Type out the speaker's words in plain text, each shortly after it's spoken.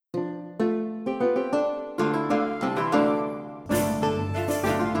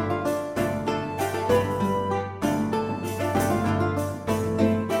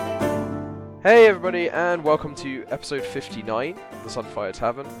Hey everybody, and welcome to episode 59 of the Sunfire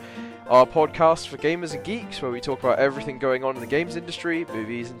Tavern, our podcast for gamers and geeks, where we talk about everything going on in the games industry,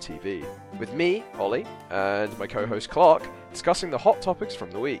 movies and TV. With me, Ollie, and my co-host Clark, discussing the hot topics from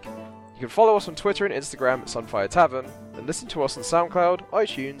the week. You can follow us on Twitter and Instagram at Sunfire Tavern, and listen to us on SoundCloud,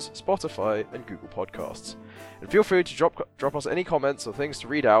 iTunes, Spotify and Google Podcasts. And feel free to drop us any comments or things to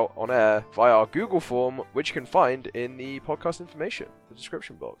read out on air via our Google form, which you can find in the podcast information, the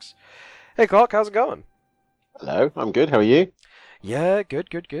description box. Hey Clark, how's it going? Hello, I'm good. How are you? Yeah, good.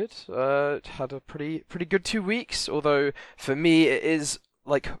 Had a pretty good 2 weeks. Although for me, it is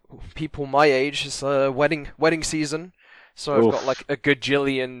like people my age. It's wedding season, so I've got like a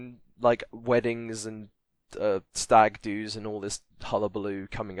gajillion like weddings and stag do's and all this hullabaloo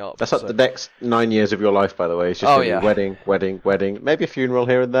coming up. That's like the next 9 years of your life, by the way. It's just gonna be wedding, maybe a funeral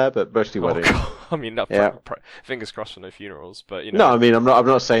here and there, but mostly wedding. God. I mean, fingers crossed for no funerals, but you know. No, I mean, I'm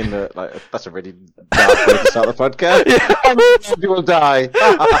not saying that. Like, that's a really dark way to start the podcast. Yeah. You will die.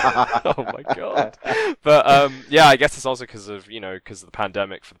 Oh my god! But yeah, I guess it's also because of the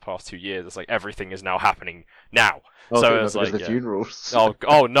pandemic for the past 2 years. It's like everything is now happening now. So it's like the funerals.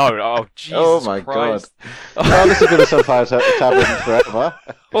 Oh no! Oh Jesus! Oh my Christ. God! Well, this has been a Sunfire Tavern forever.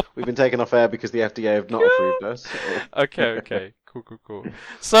 We've been taken off air because the FDA have not approved us. Okay. Cool.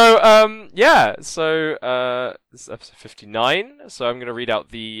 So, this is episode 59, so I'm going to read out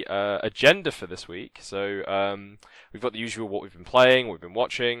the agenda for this week. So, we've got the usual what we've been playing, what we've been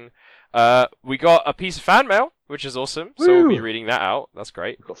watching. We got a piece of fan mail, which is awesome, so we'll be reading that out. That's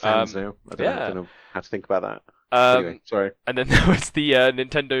great. We've got fans now. I don't know how to think about that. Anyway, sorry. And then there was the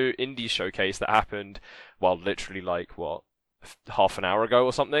Nintendo Indie Showcase that happened, literally half an hour ago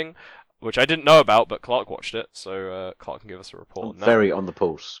or something, which I didn't know about, but Clark watched it, so Clark can give us a report on that. Very on the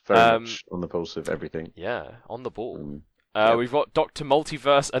pulse. Very much on the pulse of everything. Yeah, on the ball. Yep. We've got Dr.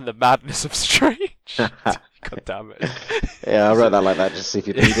 Multiverse and the Madness of Strange. God damn it. Yeah, I wrote that like that just to see if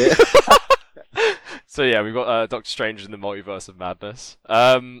you'd read it. So yeah, we've got Doctor Strange in the Multiverse of Madness.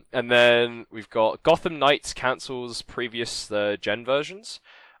 And then we've got Gotham Knights cancels previous gen versions.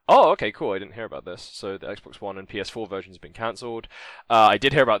 Oh, okay, cool. I didn't hear about this. So the Xbox One and PS4 versions have been cancelled. I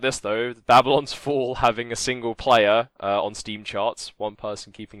did hear about this, though. Babylon's Fall having a single player on Steam charts. One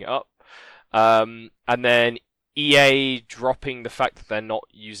person keeping it up. And then EA dropping the fact that they're not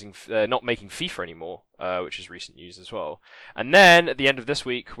making FIFA anymore, which is recent news as well. And then at the end of this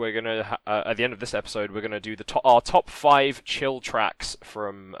week, we're gonna at the end of this episode, we're gonna do our top 5 chill tracks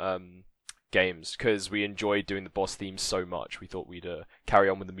from games, because we enjoyed doing the boss themes so much. We thought we'd carry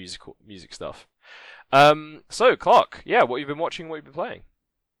on with the music stuff. So Clark, yeah, what you've been watching, what you've been playing?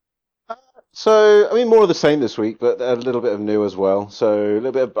 So, I mean, more of the same this week, but a little bit of new as well. So,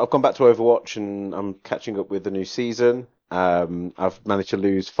 I've gone back to Overwatch and I'm catching up with the new season. I've managed to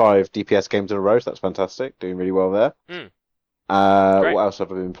lose 5 DPS games in a row, so that's fantastic. Doing really well there. What else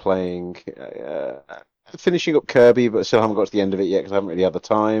have I been playing? Finishing up Kirby, but still haven't got to the end of it yet because I haven't really had the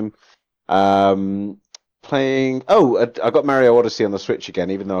time. I got Mario Odyssey on the Switch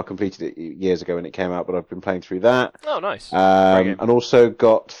again, even though I completed it years ago when it came out, but I've been playing through that. Oh, nice. And also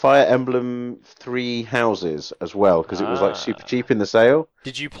got Fire Emblem Three Houses as well, because it was super cheap in the sale.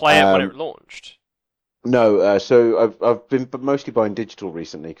 Did you play it when it launched? No, so I've been mostly buying digital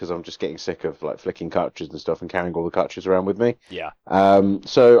recently because I'm just getting sick of flicking cartridges and stuff and carrying all the cartridges around with me. Yeah.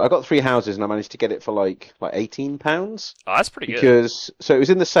 So I got Three Houses and I managed to get it for like £18. Oh, that's pretty good. So it was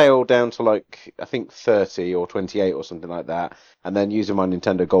in the sale down to I think 30 or 28 or something like that, and then using my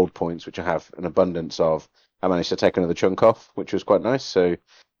Nintendo Gold points, which I have an abundance of, I managed to take another chunk off, which was quite nice. So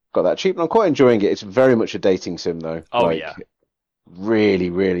got that cheap and I'm quite enjoying it. It's very much a dating sim though. Oh yeah.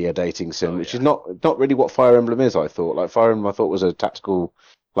 Really, really a dating sim, which is not really what Fire Emblem is. I thought Fire Emblem, I thought was a tactical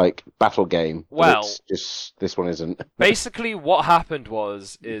battle game. Well, it's just this one isn't. Basically, what happened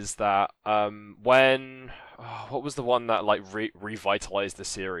is that what was the one that revitalized the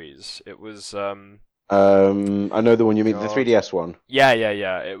series? It was I know the one you mean, the 3DS one. Yeah.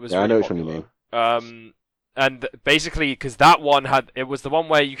 It was. Yeah, really I know which popular. one you mean. And basically, because that one it was the one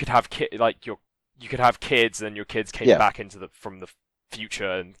where you could have you could have kids, and your kids came back from the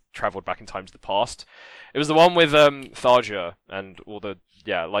future and traveled back in time to the past. It was the one with Tharja and all the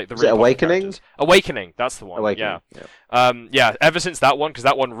the really Awakening? Characters. Awakening, that's the one. Awakening. Yeah. Ever since that one, because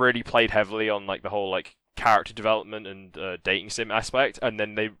that one really played heavily on the whole character development and dating sim aspect, and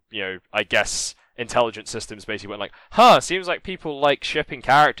then they I guess intelligent systems basically went seems like people like shipping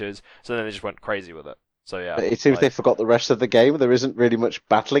characters, so then they just went crazy with it. So yeah, It seems they forgot the rest of the game. There isn't really much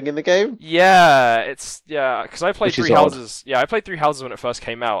battling in the game, yeah, because I played which is Three odd. Houses. Yeah, I played Three Houses when it first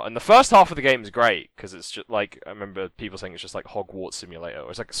came out, and the first half of the game is great because it's just like I remember people saying it's just like Hogwarts Simulator, or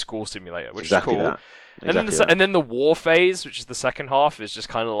it's like a school simulator, It's which is exactly cool. that. Exactly that. And then the war phase, which is the second half, is just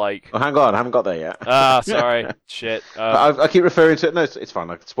kind of like Oh, hang on, I haven't got there yet. sorry, shit. I keep referring to it. No, it's fine.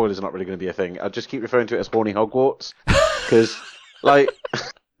 Like, spoilers are not really going to be a thing. I just keep referring to it as horny Hogwarts because, like,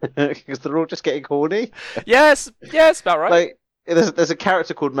 because they're all just getting horny. Yes, about right. Like, there's a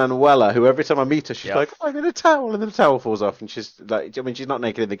character called Manuela who every time I meet her, she's Yeah. like, "Oh, I'm in a towel," and then the towel falls off, and she's like, I mean, she's not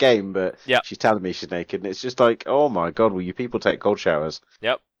naked in the game, but Yeah. she's telling me she's naked, and it's just like, oh my god, will you people take cold showers?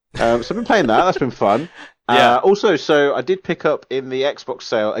 Yep. So I've been playing that. That's been fun. Yeah. Also, so I did pick up in the Xbox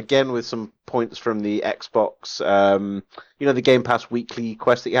sale again with some points from the Xbox. The Game Pass weekly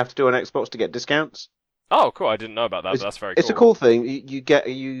quest that you have to do on Xbox to get discounts. Oh, cool. I didn't know about that, but that's very cool. It's a cool thing. You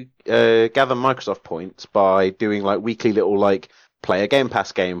gather Microsoft points by doing like weekly little like play a Game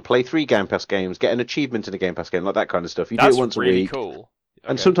Pass game, play 3 Game Pass games, get an achievement in a Game Pass game, like that kind of stuff. You do it once a really week. cool.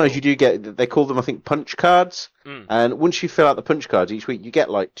 And Okay, sometimes cool. you do get, they call them, I think, punch cards. Mm. And once you fill out the punch cards each week, you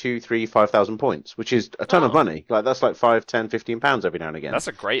get like 2, 3, 5,000 points, which is a ton of Oh. money. Like that's like 5, 10, 15 pounds every now and again. That's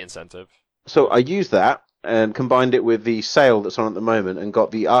a great incentive. So I used that and combined it with the sale that's on at the moment and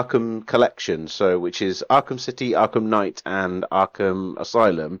got the Arkham collection, so which is Arkham City, Arkham Knight, and Arkham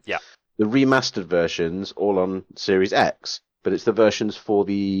Asylum. Yeah. The remastered versions, all on Series X, but it's the versions for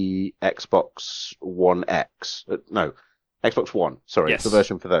the Xbox One X. No, Xbox One. Sorry, it's the Yes.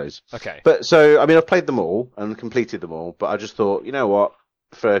 version for those. Okay. But so, I mean, I've played them all and completed them all, but I just thought, you know what?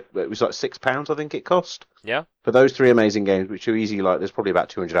 It was like £6, I think it cost. Yeah. For those 3 amazing games, which are easy, like there's probably about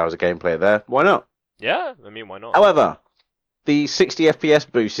 200 hours of gameplay there. Why not? Yeah. I mean, why not? However, the 60 FPS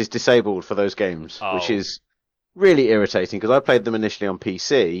boost is disabled for those games, which Oh. is really irritating because I played them initially on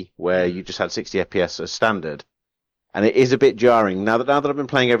PC where Mm. you just had 60 FPS as standard. And it is a bit jarring. Now that I've been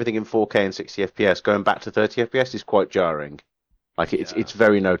playing everything in 4K and 60 FPS, going back to 30 FPS is quite jarring. Like Yeah. it's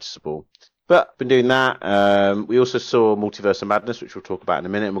very noticeable. But been doing that. We also saw Multiverse of Madness, which we'll talk about in a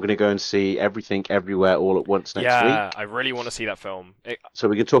minute, and we're going to go and see Everything Everywhere All at Once next week. Yeah, I really want to see that film. So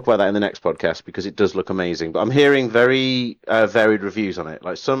we can talk about that in the next podcast because it does look amazing. But I'm hearing very varied reviews on it,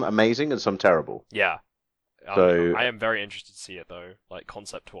 like some amazing and some terrible. Yeah. So- I am very interested to see it though. Like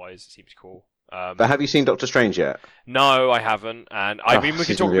concept-wise, it seems cool. But have you seen Doctor Strange yet? No, I haven't, and I mean we This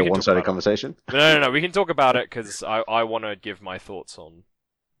can is talk. gonna be We a can talk one-sided about it. conversation. No. We can talk about it because I want to give my thoughts on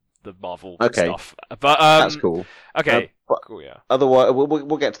the Marvel Okay. stuff. But That's cool. Okay. But Cool. Yeah. otherwise,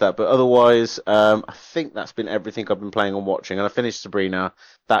 we'll get to that. But otherwise, I think that's been everything I've been playing and watching. And I finished Sabrina.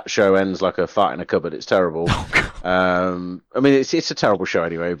 That show ends like a fart in a cupboard. It's terrible. I mean, it's a terrible show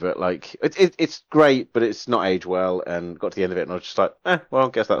anyway. But like, it's great, but it's not aged well. And got to the end of it, and I was just like, well,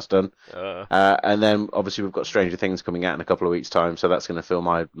 guess that's done. And then obviously we've got Stranger Things coming out in a couple of weeks' time, so that's going to fill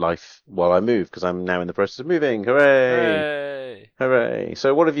my life while I move because I'm now in the process of moving. Hooray! Hooray. Hooray!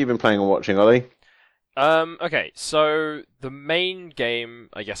 So what have you been playing and watching, Ollie? Okay, so the main game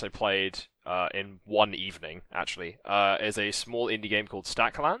I guess I played in one evening actually is a small indie game called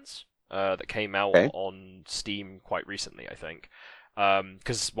Stacklands that came out Okay. on Steam quite recently, I think.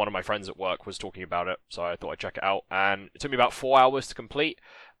 Because one of my friends at work was talking about it, so I thought I'd check it out. And it took me about 4 hours to complete,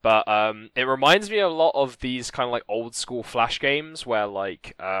 but it reminds me a lot of these kind of like old school Flash games where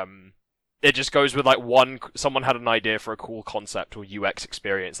like it just goes with like someone had an idea for a cool concept or UX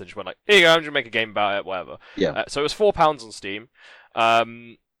experience and just went like, here you go, I'm just gonna make a game about it, whatever. Yeah. So it was £4 on Steam,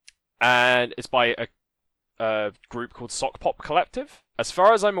 and it's by a group called Sock Pop Collective. As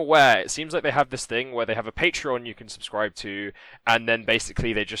far as I'm aware, it seems like they have this thing where they have a Patreon you can subscribe to, and then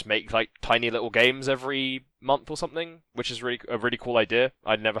basically they just make like tiny little games every month or something, which is a really cool idea.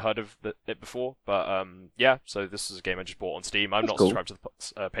 I'd never heard of it before, but yeah. So this is a game I just bought on Steam. I'm That's not cool. subscribed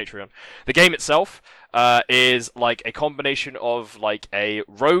to the Patreon. The game itself is like a combination of like a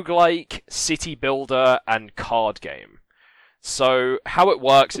roguelike, city builder, and card game. So how it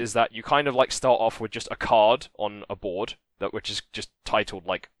works is that you kind of like start off with just a card on a board which is just titled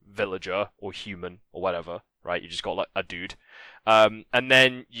like villager or human or whatever, right? You just got like a dude. And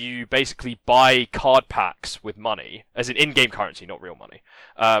then you basically buy card packs with money, as in-game currency, not real money.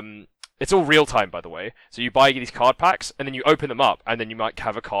 It's all real time, by the way. So you buy these card packs, and then you open them up, and then you might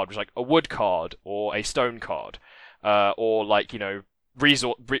have a card which is like a wood card or a stone card, or like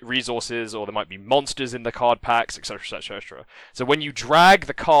resources, or there might be monsters in the card packs, etc., etc., etc. So when you drag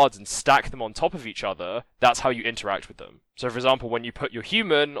the cards and stack them on top of each other, that's how you interact with them. So, for example, when you put your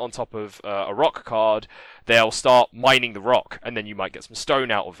human on top of a rock card, they'll start mining the rock, and then you might get some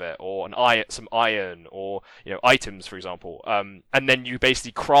stone out of it, or some iron, or items, for example. And then you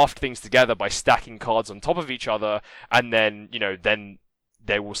basically craft things together by stacking cards on top of each other, and then then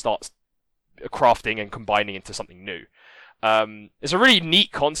they will start crafting and combining into something new. It's a really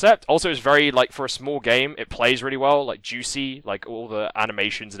neat concept. Also, it's very, like, for a small game, it plays really well, like, juicy, like, all the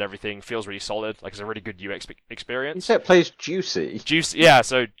animations and everything feels really solid, like, it's a really good UX experience. You say it plays juicy? Juicy, yeah,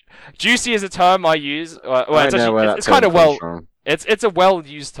 so, juicy is a term I use, well, I know where it's that kind of term comes well, from. it's a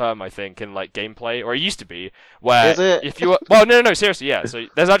well-used term, I think, in, like, gameplay, or it used to be, where Is it? if you well, no, seriously, yeah, so,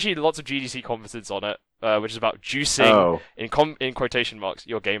 there's actually lots of GDC conferences on it, which is about juicing, Oh. in quotation marks,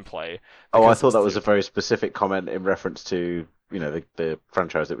 your gameplay. Oh, I because thought it's that was a very specific comment in reference to, the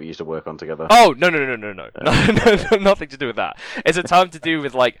franchise that we used to work on together. Oh, no, no, nothing to do with that. It's a term to do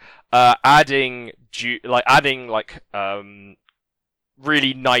with, like, adding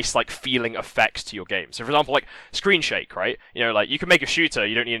really nice, like, feeling effects to your game. So, for example, like, screen shake, right? Like, you can make a shooter,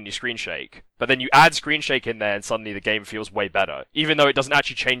 you don't need any screen shake, but then you add screen shake in there and suddenly the game feels way better. Even though it doesn't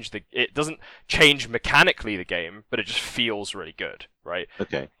actually it doesn't change mechanically the game, but it just feels really good, right?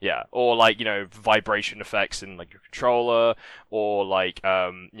 Okay. Yeah, or like, vibration effects in, like, your controller, or like,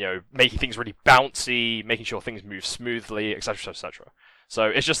 making things really bouncy, making sure things move smoothly, etc., etc. So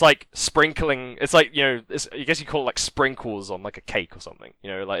it's just like sprinkling. It's like, I guess you call it like sprinkles on, like, a cake or something.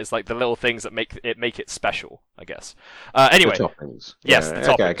 Like, it's like the little things that make it special, I guess. Anyway, The toppings. yes, Yeah, the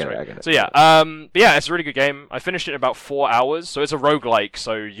toppings. okay, I get right. it, I get it. So yeah, but yeah, it's a really good game. I finished it in about 4 hours. So it's a roguelike.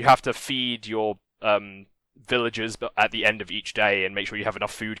 So you have to feed your villagers at the end of each day and make sure you have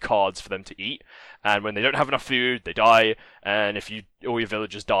enough food cards for them to eat. And when they don't have enough food, they die. And if all your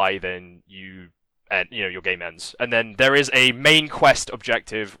villagers die, then your game ends. And then there is a main quest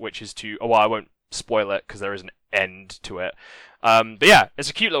objective, which is to... Oh, well, I won't spoil it, because there is an end to it. But yeah, it's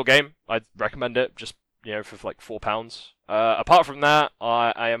a cute little game. I'd recommend it, just, for like £4. Apart from that,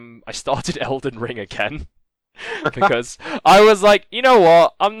 I started Elden Ring again. Because I was like, you know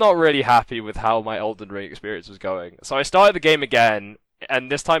what? I'm not really happy with how my Elden Ring experience was going. So I started the game again,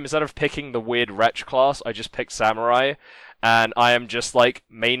 and this time, instead of picking the weird wretch class, I just picked Samurai. And I am just, like,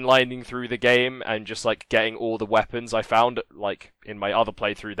 mainlining through the game and just, like, getting all the weapons I found, like, in my other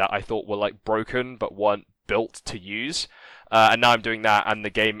playthrough that I thought were, like, broken but weren't built to use. And now I'm doing that, and the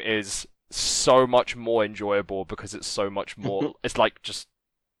game is so much more enjoyable because it's so much more... It's like just...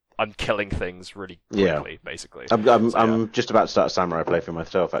 I'm killing things really quickly, basically. I'm just about to start a Samurai playthrough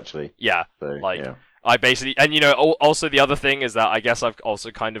myself, actually. Yeah, So, like... yeah. I basically... And, also the other thing is that I guess I've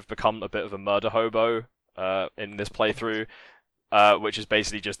also kind of become a bit of a murder hobo in this playthrough, which is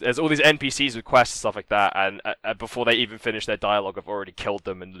basically just... There's all these NPCs with quests and stuff like that, and before they even finish their dialogue, I've already killed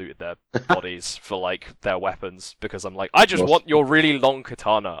them and looted their bodies for, like, their weapons, because I'm like, I just want your really long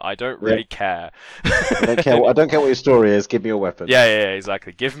katana. I don't really care. I don't care what your story is. Give me your weapon. Yeah,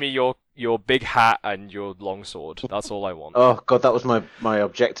 exactly. Give me your big hat and your longsword. That's all I want. Oh god, that was my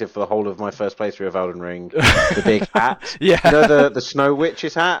objective for the whole of my first playthrough of Elden Ring. The big hat. Yeah. The Snow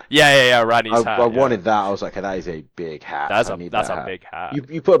Witch's hat. Yeah. Randy's hat. I wanted that. I was like, okay, that is a big hat. That's I a need that's that a hat. big hat.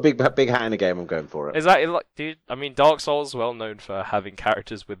 You put a big hat in a game, I'm going for it. Is that like, dude? I mean, Dark Souls is well known for having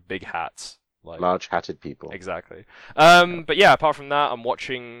characters with big hats. Like, large hatted people. Exactly. But yeah, apart from that, I'm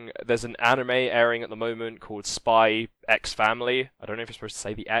watching. There's an anime airing at the moment called Spy X Family. I don't know if you're supposed to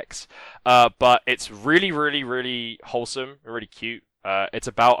say the X, but it's really, really, really wholesome and really cute. It's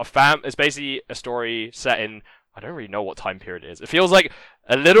about It's basically a story set in. I don't really know what time period it is. It feels like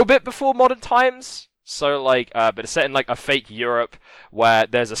a little bit before modern times. So like, but it's set in like a fake Europe where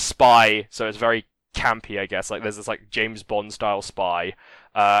there's a spy. So it's very campy, I guess. Like there's this like James Bond style spy.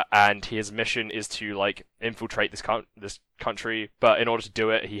 And his mission is to like infiltrate this country, but in order to do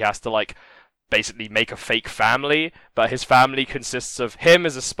it, he has to like basically make a fake family. But his family consists of him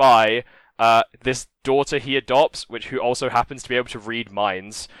as a spy, this daughter he adopts, who also happens to be able to read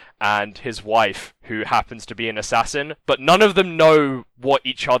minds, and his wife, who happens to be an assassin. But none of them know what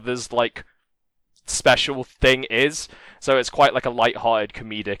each other's like special thing is. So it's quite like a light-hearted,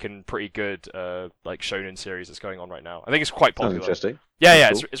 comedic, and pretty good like shonen series that's going on right now. I think it's quite popular. Sounds interesting.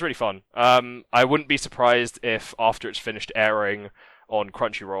 Yeah, Cool. it's really fun. I wouldn't be surprised if after it's finished airing on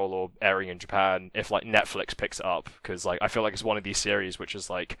Crunchyroll or airing in Japan, if like Netflix picks it up, because like I feel like it's one of these series which is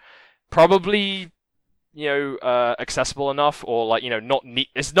like probably accessible enough, or like not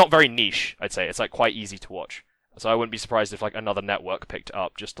it's not very niche. I'd say it's like quite easy to watch. So I wouldn't be surprised if like another network picked it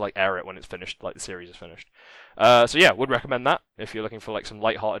up just to like air it when it's finished, like the series is finished. So yeah, would recommend that if you're looking for like some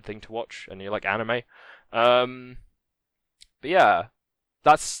light-hearted thing to watch and you like anime. But yeah,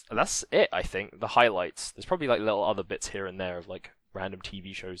 that's it. I think the highlights. There's probably like little other bits here and there of like random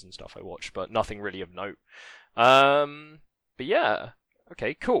TV shows and stuff I watched, but nothing really of note. But yeah,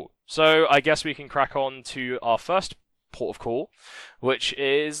 okay, cool. So I guess we can crack on to our first port of call, which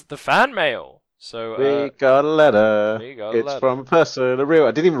is the fan mail. So We got a letter. we got a It's letter. from a person, a real.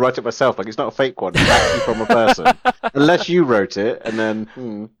 I didn't even write it myself. Like it's not a fake one. It's actually from a person, unless you wrote it, and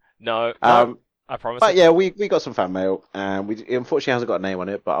then. No, I promise. But yeah, we got some fan mail, and we it unfortunately hasn't got a name on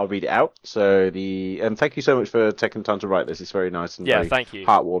it, but I'll read it out. So thank you so much for taking the time to write this. It's very nice and very thank you.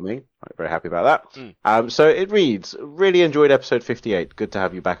 heartwarming. I'm very happy about that. So it reads, really enjoyed episode 58. Good to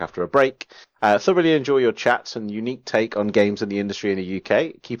have you back after a break. Thoroughly enjoy your chats and unique take on games in the industry in the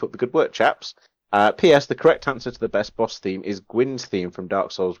UK. Keep up the good work, chaps. P.S. The correct answer to the best boss theme is Gwyn's theme from Dark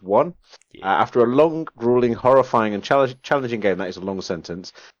Souls 1. Yeah. After a long, grueling, horrifying, and challenging game, that is a long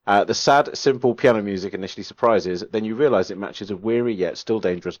sentence, the sad, simple piano music initially surprises, then you realise it matches a weary yet still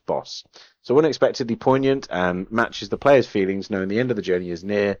dangerous boss. So unexpectedly poignant and matches the player's feelings knowing the end of the journey is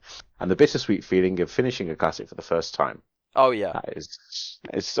near, and the bittersweet feeling of finishing a classic for the first time. Oh yeah. That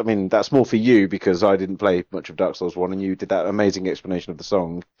is, I mean, that's more for you because I didn't play much of Dark Souls 1 and you did that amazing explanation of the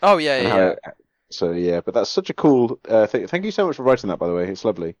song. Oh yeah, and yeah, how yeah. it- So yeah, but that's such a cool thing. Thank you so much for writing that, by the way. It's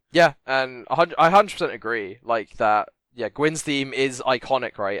lovely. Yeah, and I 100% agree. Like that, yeah, Gwyn's theme is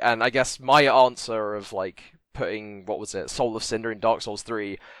iconic, right? And I guess my answer of like putting what was it, Soul of Cinder in Dark Souls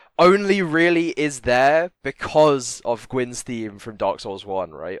 3, only really is there because of Gwyn's theme from Dark Souls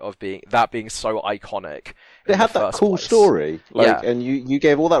 1, right? Of being so iconic. It in had the that first cool place. story, like, Yeah. and you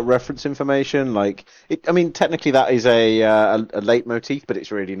gave all that reference information. Like, I mean, technically that is a leitmotif, but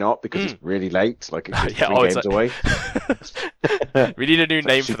it's really not because it's really late. Like, it's just Yeah, three it's games away. We need a new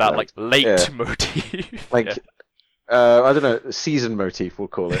name for that, super like late yeah. motif. Like, Yeah. I don't know, season motif, we'll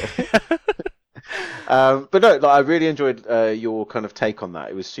call it. But no, like, I really enjoyed your kind of take on that.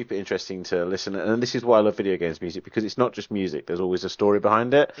 It was super interesting to listen, and this is why I love video games music because it's not just music. There's always a story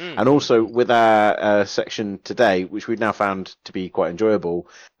behind it, and also with our section today, which we've now found to be quite enjoyable,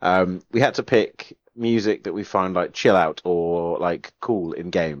 we had to pick music that we find like chill out or like cool in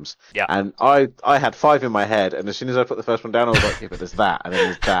games. Yeah. And I had 5 in my head, and as soon as I put the first one down, I was like, yeah, but there's that, and then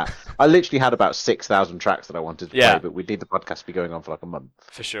there's that. I literally had about 6,000 tracks that I wanted to Yeah. play, but we need the podcast to be going on for like a month.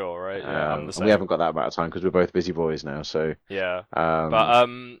 For sure, right? Yeah, I'm the And same. we haven't got that amount of time because we're both busy boys now. So, Yeah. but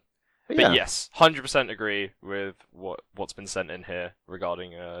But yes, 100% agree with what's been sent in here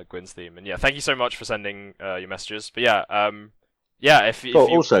regarding Gwyn's theme. And yeah, thank you so much for sending your messages. But yeah, if you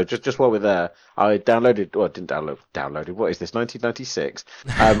Also, just while we're there, I downloaded. Well, I didn't downloaded. What is this? 1996.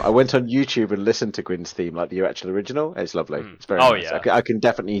 I went on YouTube and listened to Gwyn's theme, like the actual original. It's lovely. It's very nice. yeah. I can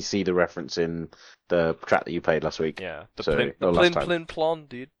definitely see the reference in the track that you played last week. yeah, the So, plin, or last time. Plon,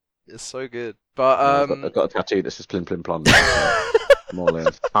 dude. It's so good. But I've got a tattoo that says Plin Plin Plon. I'm all in.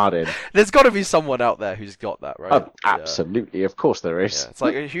 Hard in. there's got to be someone out there who's got that, right? Oh, absolutely. Of course there is. Yeah. It's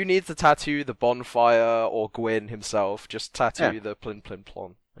like, who needs to tattoo the bonfire or Gwyn himself? Just tattoo the Plin Plin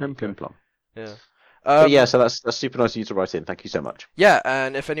Plon. Plin Plin Plon. Yeah. But yeah, so that's super nice of you to write in. Thank you so much. Yeah,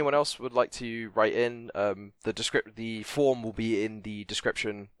 and if anyone else would like to write in, the form will be in the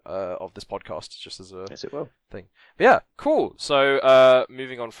description of this podcast, just as a Yes, it will. thing. But yeah, cool. So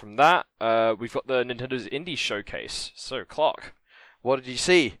moving on from that, we've got the Nintendo's Indie Showcase. So Clark. What did you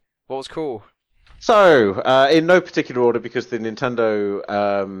see? What was cool? So, in no particular order, because the Nintendo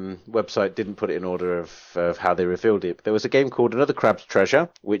website didn't put it in order of how they revealed it, but there was a game called Another Crab's Treasure,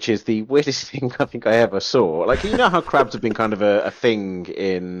 which is the weirdest thing I think I ever saw. Like, you know how crabs have been kind of a thing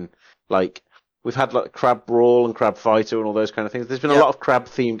in, like, we've had like Crab Brawl and Crab Fighter and all those kind of things. There's been a lot of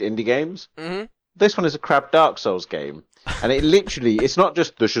crab-themed indie games. Mm-hmm. This one is a Crab Dark Souls game. And it literally, it's not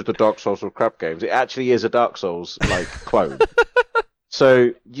just, this is the Dark Souls of crab games. It actually is a Dark Souls, like, clone.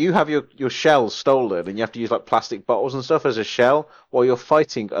 So you have your shell stolen, and you have to use like plastic bottles and stuff as a shell while you're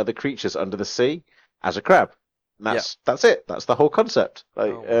fighting other creatures under the sea as a crab. And that's it. That's the whole concept.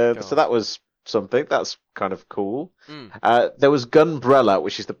 Like, so that was something. That's kind of cool. There was Gunbrella,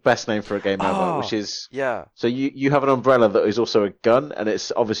 which is the best name for a game ever. Which is So you have an umbrella that is also a gun, and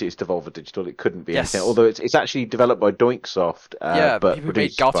it's Devolver Digital. It couldn't be anything. Although it's actually developed by Doinksoft. But people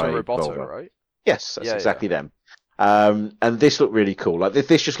made produced Gato by Roboto, Devolver. right? Yes, that's exactly them. And this looked really cool. Like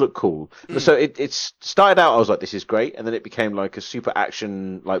this just looked cool. So it started out, I was like, this is great, and then it became like a super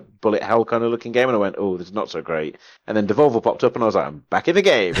action, like bullet hell kind of looking game, and I went, oh, this is not so great. And then Devolver popped up, and I was like, I'm back in the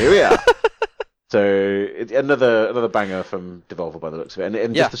game. Here we are. Another banger from Devolver by the looks of it,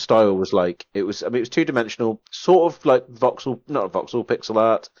 and Yeah. just the style was like it was. I mean, it was 2-dimensional, sort of like not voxel pixel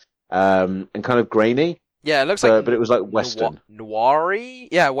art, and kind of grainy. Yeah, it looks So, like but it was like Western. noiry.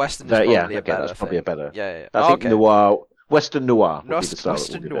 Yeah, Western is Yeah, probably a okay, better that's probably a thing. better. Yeah. I Oh, think okay. noir, Western noir would be the style.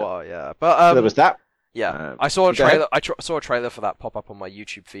 Western that we'll give it. noir. Yeah, So but there was that. yeah, I saw a go ahead. trailer. Saw a trailer for that pop up on my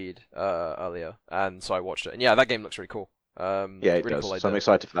YouTube feed earlier, and so I watched it. And yeah, that game looks really cool. Yeah, it really does. cool So I'm idea.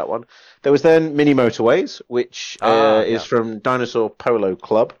 excited for that one. There was then Mini Motorways, which Yeah. is from Dinosaur Polo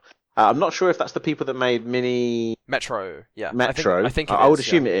Club. I'm not sure if that's the people that made Mini Metro. Yeah, Metro. I think it I would is,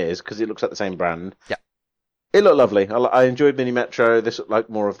 assume yeah. it is because it looks like the same brand. Yeah. It looked lovely. I enjoyed Mini Metro. This looked like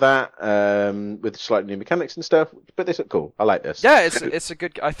more of that, with slightly new mechanics and stuff. But this looked cool. I like this. Yeah, it's a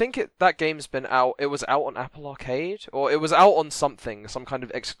good. I think that game's been out. It was out on Apple Arcade, or it was out on something, some kind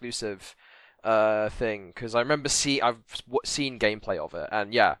of exclusive thing. Because I remember I've seen gameplay of it,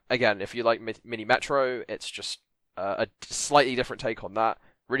 and yeah, again, if you like Mini Metro, it's just a slightly different take on that.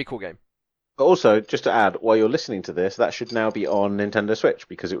 Really cool game. But also, just to add, while you're listening to this, that should now be on Nintendo Switch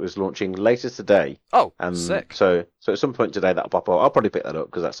because it was launching later today. Oh, And sick. so at some point today that'll pop up. I'll probably pick that up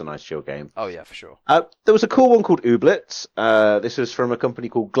because that's a nice chill game. Oh yeah, for sure. There was a cool one called Ooblets. This was from a company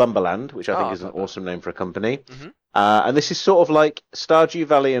called Glumberland, which I think is an I've heard that. awesome name for a company. Mhm. And this is sort of like Stardew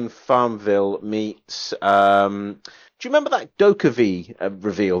Valley and Farmville meets. Do you remember that Dokkaev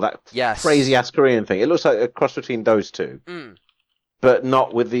reveal? That Yes. crazy ass Korean thing. It looks like a cross between those two, Mm. but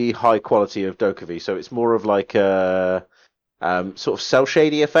not with the high quality of Dokkaev. So it's more of like a sort of cel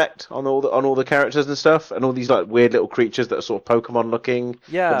shady effect on all the characters and stuff, and all these like weird little creatures that are sort of Pokemon looking.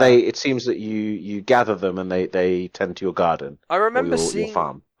 Yeah. But it seems that you gather them and they tend to your garden I remember or your seeing.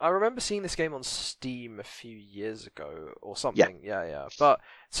 farm. I remember seeing this game on Steam a few years ago or something. Yeah. But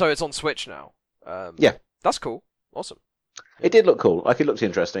so it's on Switch now. Yeah. That's cool. Awesome. It did look cool. Like, it looked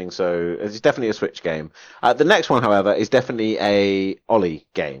interesting, so it's definitely a Switch game. The next one, however, is definitely a Ollie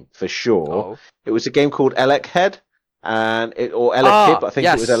game for sure. Oh. It was a game called Elec Head, or Elec Hib. I think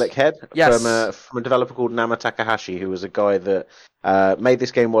it was yes. Elec Head Yes. from a developer called Nama Takahashi, who was a guy that made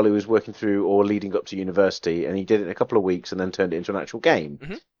this game while he was working through or leading up to university, and he did it in a couple of weeks and then turned it into an actual game.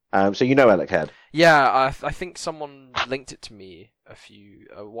 Mhm. So you know Elec Head. Yeah, I think someone linked it to me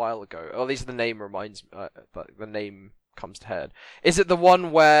a while ago. Or at least the name reminds me. The name comes to head. Is it the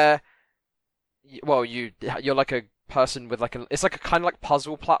one where, you're like a person with it's like a kind of like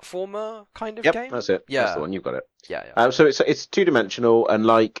puzzle platformer kind of Yep, game? that's it. Yeah. That's the one. You've got it. Yeah. So it's 2-dimensional and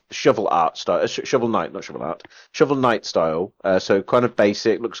like Shovel Art style, Shovel Knight, not Shovel Art, Shovel Knight style. So kind of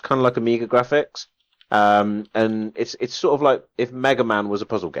basic, looks kind of like Amiga graphics. And it's sort of like if Mega Man was a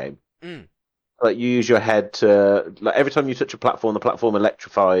puzzle game. Mm. Like you use your head to, like, every time you touch a platform, the platform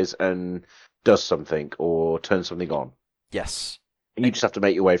electrifies and does something or turns something on. Yes. And you just have to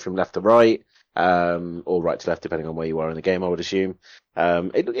make your way from left to right, or right to left, depending on where you are in the game, I would assume.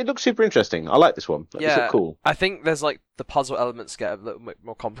 It looks super interesting. I like this one. This Yeah. looks cool. I think there's like the puzzle elements get a little bit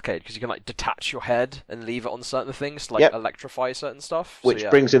more complicated because you can like detach your head and leave it on certain things to like Yep. electrify certain stuff. Which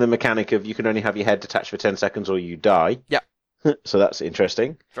brings in the mechanic of you can only have your head detached for 10 seconds or you die. Yeah. So that's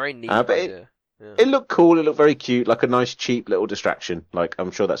interesting. very neat but idea. Yeah. It looked cool. It looked very cute, like a nice, cheap little distraction. Like,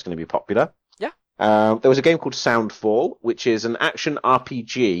 I'm sure that's going to be popular. Yeah. There was a game called Soundfall, which is an action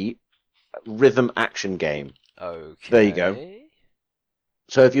RPG rhythm action game. Okay. There you go.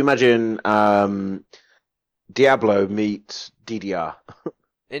 So if you imagine Diablo meets DDR.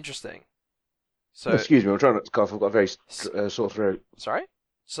 Interesting. So Excuse me, I'm trying not to cough. I've got a very sore throat. sorry.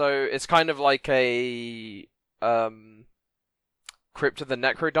 So it's kind of like a Crypt of the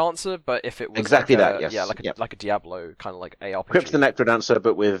Necrodancer, but if it was Exactly like that, yes. yeah, Yep. like a Diablo kind of like ARPG. Crypt the Necrodancer,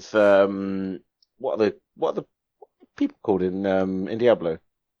 but with what are the people called in Diablo?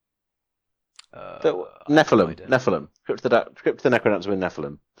 I have no Nephilim. idea. Nephilim. Crypt the Necrodancer with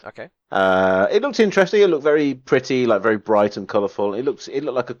Nephilim. Okay. It looked interesting. It looked very pretty, like very bright and colourful. It looked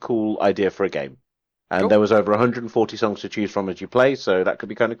like a cool idea for a game. And Cool. there was over 140 songs to choose from as you play, so that could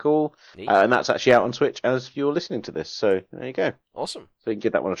be kind of cool. Neat. And that's actually out on Switch as you're listening to this. So there you go. Awesome. So you can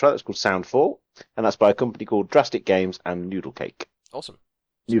give that one a try. That's called Soundfall, and that's by a company called Drastic Games and Noodle Cake. Awesome.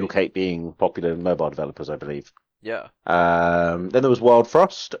 Noodle Sweet. Cake being popular mobile developers, I believe. Yeah. Then there was Wild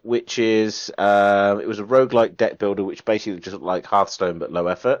Frost, which is it was a roguelike deck builder, which basically just looked like Hearthstone but low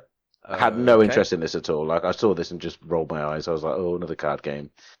effort. I had no Okay. interest in this at all. Like, I saw this and just rolled my eyes. I was like, oh, another card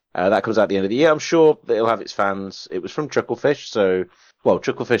game. That comes out at the end of the year. I'm sure that it'll have its fans. It was from Chucklefish,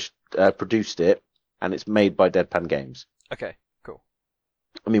 Chucklefish produced it, and it's made by Deadpan Games. Okay. Cool.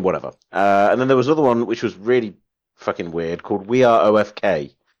 I mean, whatever. And then there was another one which was really fucking weird called We Are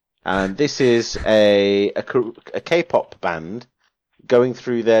OFK. And this is a K-pop band going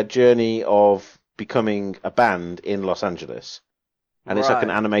through their journey of becoming a band in Los Angeles. And it's like an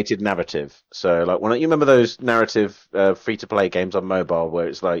Right. animated narrative. So, like, when you remember those narrative free-to-play games on mobile, where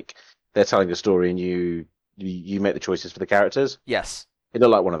it's like they're telling a story and you make the choices for the characters. Yes. It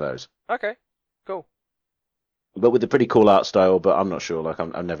looked like one of those, Okay. Cool. but with a pretty cool art style. But I'm not sure. Like,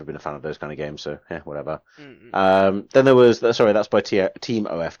 I've never been a fan of those kind of games, so yeah, whatever. Mm-mm. Then there was, sorry, that's by Team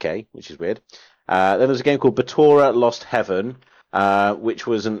OFK, which is weird. Then there was a game called Batora Lost Heaven, which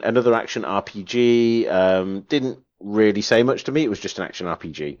was another action RPG. Didn't really say much to me. It was just an action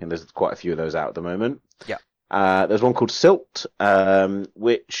RPG, and there's quite a few of those out at the moment. Yeah. There's one called Silt,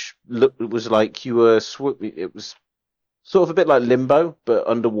 which was like you were it was sort of a bit like Limbo, but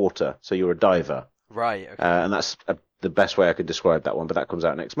underwater. So you're a diver, Right. Okay. and that's the best way I could describe that one. But that comes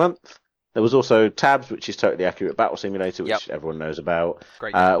out next month. There was also Tabs, which is totally accurate battle simulator, which everyone knows about.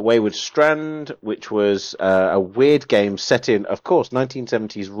 Great. Wayward Strand, which was a weird game set in, of course,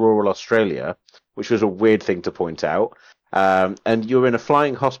 1970s rural Australia, which was a weird thing to point out. And you're in a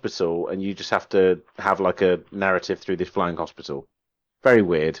flying hospital, and you just have to have like a narrative through this flying hospital. Very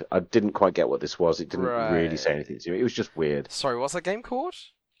weird. I didn't quite get what this was. It didn't really say anything to me. It was just weird. Sorry, what's that game called?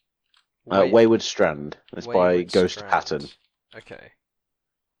 Wayward Strand. It's by Wayward Ghost Strand. Pattern. Okay.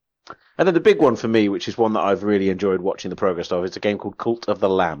 And then the big one for me, which is one that I've really enjoyed watching the progress of, is a game called Cult of the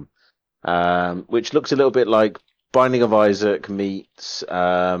Lamb, which looks a little bit like Binding of Isaac meets,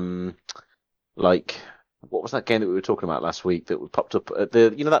 like, what was that game that we were talking about last week that popped up at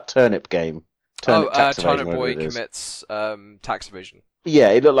that Turnip game? Turnip Tax Evasion, Turnip Boy whatever it is. commits tax evasion. Yeah,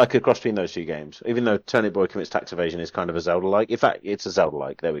 it looked like a cross between those two games, even though Turnip Boy Commits Tax Evasion is kind of a Zelda-like. In fact, it's a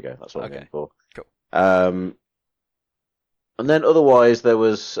Zelda-like. There we go. That's what I'm Okay. going for. Cool. And then otherwise, there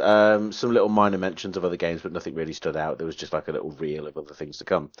was some little minor mentions of other games, but nothing really stood out. There was just like a little reel of other things to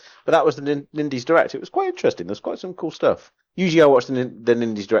come. But that was the Nindies Direct. It was quite interesting. There's quite some cool stuff. Usually I watch the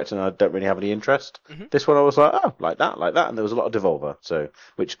Nindies Direct and I don't really have any interest. Mm-hmm. This one I was like, oh, like that. And there was a lot of Devolver. So,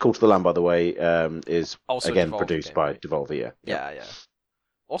 which Call to the Lamb, by the way, is Also again Devolver produced game, by right? Devolver. Yeah. Yeah.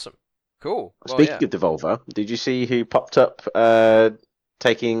 Awesome. Cool. Well, Speaking of Devolver, did you see who popped up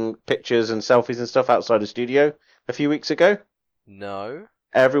taking pictures and selfies and stuff outside the studio a few weeks ago? No.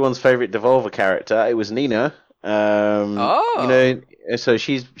 Everyone's favorite Devolver character. It was Nina. So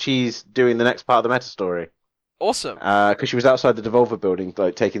she's doing the next part of the meta story. Awesome. Because she was outside the Devolver building,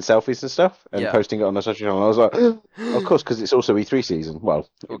 like taking selfies and stuff and posting it on her social channel. I was like, of course, because it's also E3 season. Well,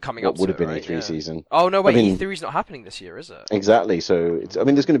 coming what up would to have been it, right? E3 season. Oh no, wait, I mean- E3's not happening this year, is it? Exactly. So there's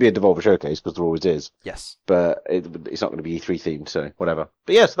going to be a Devolver showcase because there always is, Yes. but it's not going to be E3 themed, so whatever.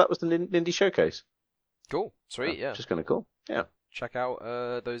 But yeah, so that was the Indie showcase. Cool. Sweet. Yeah. Just kind of cool. Yeah. Check out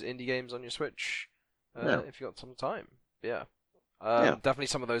those indie games on your Switch if you got some time. Yeah. Definitely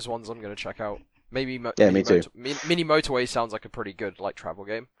some of those ones I'm gonna check out. Maybe me too. Mini Motorway sounds like a pretty good like travel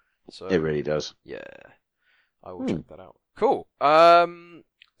game. So It really does. yeah, I will check that out. Cool.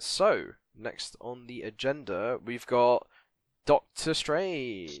 So next on the agenda we've got Doctor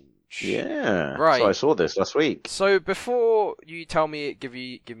Strange. Yeah. Right. So I saw this last week. So before you tell me, give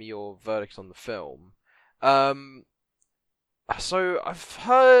me your verdict on the film. So I've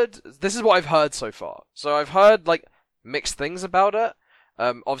heard, this is what I've heard so far. So I've heard like mixed things about it.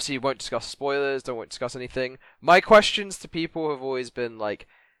 Obviously won't discuss spoilers, won't discuss anything. My questions to people have always been like,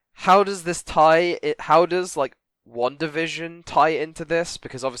 how does this how does like WandaVision tie into this?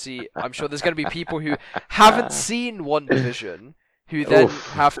 Because obviously I'm sure there's going to be people who haven't seen WandaVision who then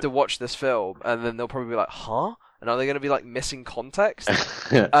have to watch this film, and then they'll probably be like, huh? And are they going to be like missing context?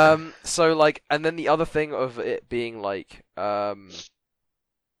 So like, and then the other thing of it being like,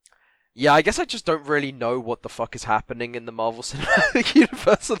 yeah, I guess I just don't really know what the fuck is happening in the Marvel Cinematic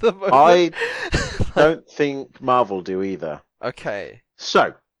Universe at the moment. I don't think Marvel do either. Okay.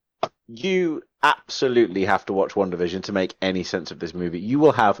 So, you absolutely have to watch WandaVision to make any sense of this movie. You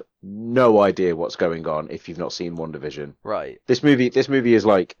will have no idea what's going on if you've not seen WandaVision. Right. This movie is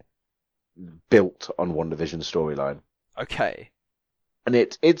like built on WandaVision's storyline. Okay. And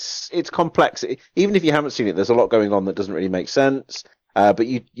it's complex. Even if you haven't seen it, there's a lot going on that doesn't really make sense. But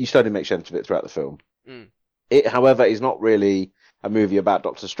you slowly make sense of it throughout the film. Mm. It, however, is not really a movie about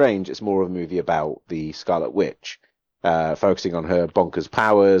Doctor Strange. It's more of a movie about the Scarlet Witch, focusing on her bonkers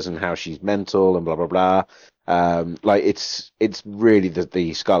powers and how she's mental and blah blah blah. Like it's really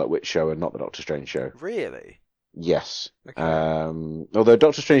the Scarlet Witch show and not the Doctor Strange show. Really? Yes. Okay. Although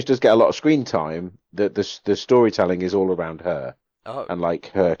Doctor Strange does get a lot of screen time, the storytelling is all around her. Oh. And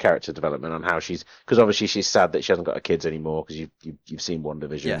like her character development on how because obviously she's sad that she hasn't got her kids anymore because you've seen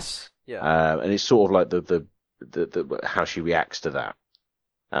WandaVision. Yes. Yeah. And it's sort of like the how she reacts to that.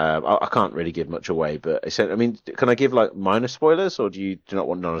 I can't really give much away, but I mean, can I give like minor spoilers, or do you do not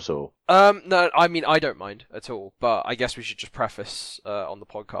want none at all? No, I mean I don't mind at all, but I guess we should just preface on the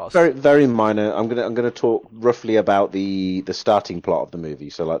podcast. Very, very minor. I'm gonna talk roughly about the starting plot of the movie,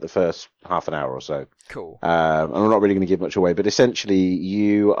 so like the first half an hour or so. Cool. And I'm not really going to give much away, but essentially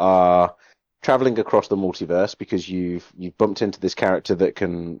you are traveling across the multiverse because you've bumped into this character that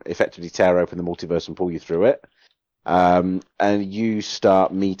can effectively tear open the multiverse and pull you through it. And you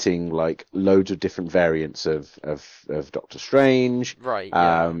start meeting like loads of different variants of Doctor Strange, Right.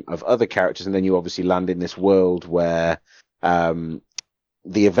 Yeah. of other characters, and then you obviously land in this world where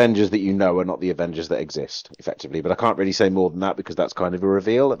the Avengers that you know are not the Avengers that exist, effectively. But I can't really say more than that because that's kind of a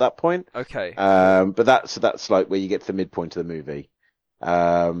reveal at that point. Okay. But that's like where you get to the midpoint of the movie.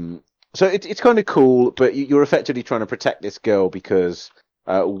 So it's kind of cool, but you're effectively trying to protect this girl because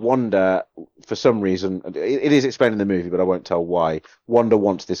Wanda, for some reason, it is explained in the movie, but I won't tell why. Wanda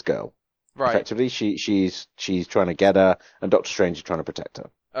wants this girl. Right. Effectively, she's trying to get her, and Doctor Strange is trying to protect her.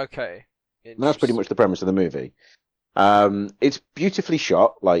 Okay. And that's pretty much the premise of the movie. It's beautifully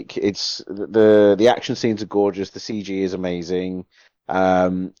shot. Like it's the action scenes are gorgeous. The CG is amazing.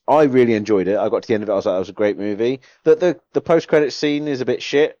 I really enjoyed it. I got to the end of it. I was like, that was a great movie. The post credit scene is a bit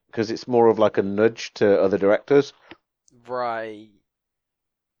shit because it's more of like a nudge to other directors. Right.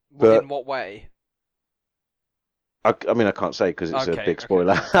 But- In what way? I mean, I can't say because it's a Okay, big okay.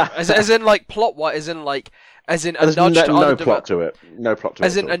 spoiler. As in like plot? What? As in a There's nudge to no other plot to it. No plot to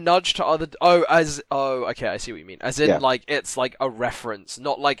As it. in at a nudge to other. Okay, I see what you mean. As in, Yeah. like it's like a reference,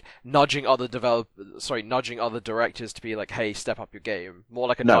 not like nudging other nudging other directors to be like, "Hey, step up your game." More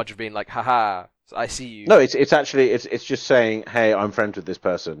like a No. nudge of being like, "Haha, I see you." No, it's actually it's just saying, hey, I'm friends with this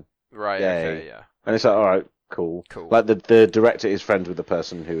person, Right. Yay. Okay. Yeah. and it's like, all right, cool. Cool. Like the director is friends with the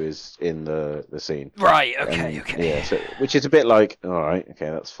person who is in the scene. Right. Okay. And, Okay. Yeah, so, which is a bit like, all right, okay,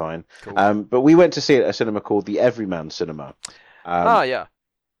 that's fine. Cool. But we went to see it at a cinema called the Everyman Cinema, Yeah.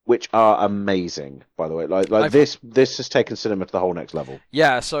 which are amazing, by the way. Like I've- this has taken cinema to the whole next level.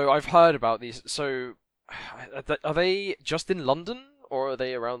 Yeah. So I've heard about these. So are they just in London or are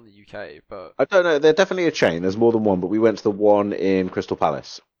they around the UK? But I don't know. They're definitely a chain. There's more than one, but we went to the one in Crystal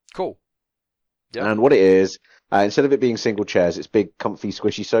Palace. cool. Yeah. And what it is, instead of it being single chairs, it's big, comfy,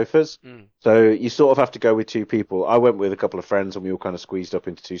 squishy sofas. Mm. So you sort of have to go with two people. I went with a couple of friends, and we all kind of squeezed up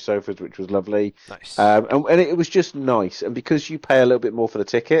into two sofas, which was lovely. Nice. And it was just nice. And because you pay a little bit more for the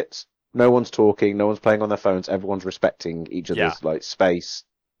tickets, no one's talking, no one's playing on their phones. Everyone's respecting each other's like space.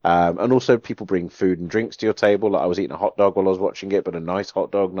 And also people bring food and drinks to your table. Like I was eating a hot dog while I was watching it, but a nice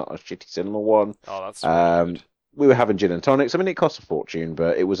hot dog, not a shitty cinema one. Oh, that's really good. We were having gin and tonics. I mean, it cost a fortune,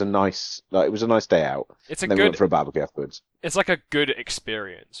 but it was a nice day out. It's a And then we went good. for a barbecue afterwards. It's like a good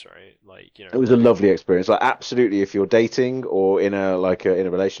experience, right? Like It was a lovely experience. Like absolutely, if you're dating or in a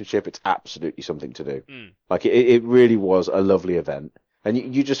relationship, it's absolutely something to do. Mm. Like it really was a lovely event, and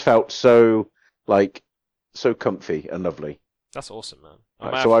you just felt so comfy and lovely. That's awesome,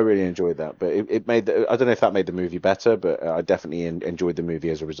 man. So I really enjoyed that. But it made I don't know if that made the movie better, but I definitely enjoyed the movie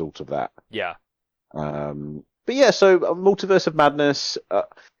as a result of that. Yeah. But yeah, so Multiverse of Madness,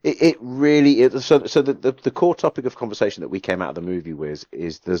 it really is. So the core topic of conversation that we came out of the movie with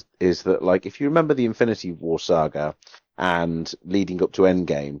is that like if you remember the Infinity War saga and leading up to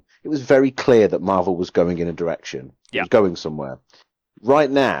Endgame, it was very clear that Marvel was going in a direction. It Yeah. was going somewhere. Right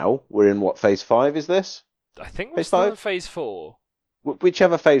now, we're in what phase 5 is this? I think we're Phase still in five? phase 4.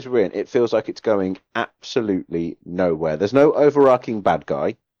 Whichever phase we're in, it feels like it's going absolutely nowhere. There's no overarching bad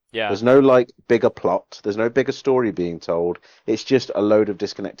guy. Yeah. There's no like bigger plot. There's no bigger story being told. It's just a load of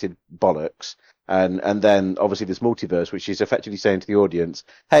disconnected bollocks. And then obviously this multiverse, which is effectively saying to the audience,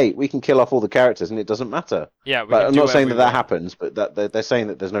 "Hey, we can kill off all the characters, and it doesn't matter." Yeah. We But can I'm do not saying whatever that we want. happens, but that they're saying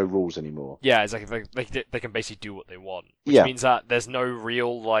that there's no rules anymore. Yeah, it's like they can basically do what they want, which Yeah. means that there's no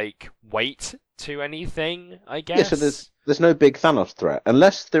real like weight to anything, I guess. Yeah, so there's no big Thanos threat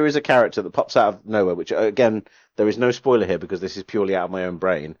unless there is a character that pops out of nowhere. Which again, there is no spoiler here because this is purely out of my own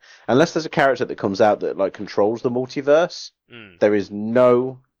brain. Unless there's a character that comes out that like controls the multiverse, Mm. there is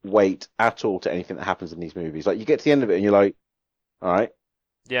no weight at all to anything that happens in these movies. Like you get to the end of it and you're like, all right,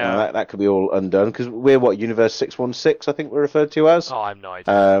 Yeah. that could be all undone because we're what Universe 616, I think we're referred to as, Oh, I have no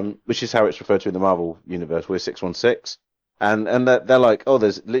idea. which is how it's referred to in the Marvel universe. We're 616, and they're like, oh,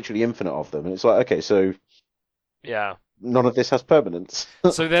 there's literally infinite of them, and it's like, okay, so Yeah. none of this has permanence.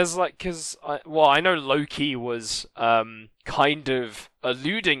 So there's like, I know Loki was kind of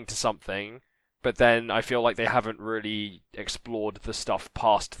alluding to something, but then I feel like they haven't really explored the stuff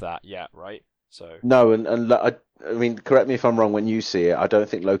past that yet, right? So No, and I mean, correct me if I'm wrong. When you see it, I don't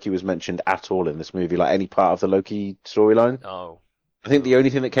think Loki was mentioned at all in this movie, like any part of the Loki storyline. oh, I think the only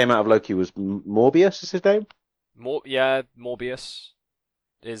thing that came out of Loki was Morbius. Is his name? Morbius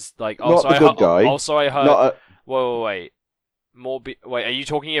is like Not the good guy. Also, I heard. Not a, Wait. Wait, are you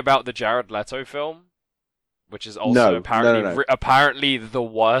talking about the Jared Leto film? Which is also No. apparently the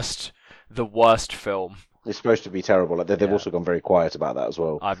worst film. It's supposed to be terrible. Like, they've Yeah. also gone very quiet about that as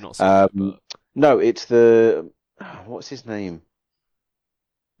well. I've not seen it, but... No, it's the what's his name?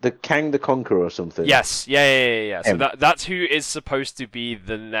 The Kang the Conqueror or something. Yes, yeah. So Him. that's who is supposed to be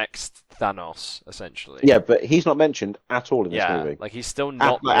the next Thanos, essentially. Yeah, but he's not mentioned at all in this Yeah, movie. like he's still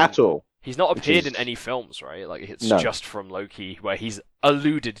not At all. He's not Which appeared is- in any films, right? Like it's No. just from Loki, where he's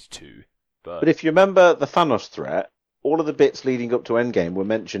alluded to. But if you remember the Thanos threat, all of the bits leading up to Endgame were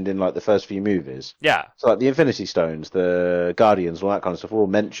mentioned in like the first few movies. yeah, So like the Infinity Stones, the Guardians, all that kind of stuff were all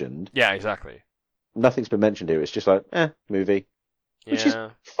mentioned. yeah, exactly. Nothing's been mentioned here. It's just like, movie. Which is Yeah,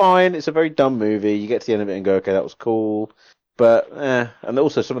 fine. It's a very dumb movie. You get to the end of it and go, okay, that was cool. But, and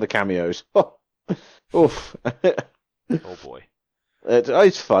also some of the cameos. Oof. oh boy.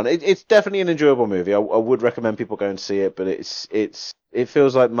 It's fun. It's definitely an enjoyable movie. I would recommend people go and see it, but it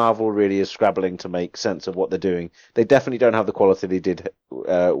feels like Marvel really is scrabbling to make sense of what they're doing. They definitely don't have the quality they did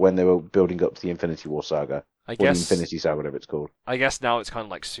when they were building up to the Infinity War saga. I Or the guess Infinity Saga, whatever it's called. I guess now it's kind of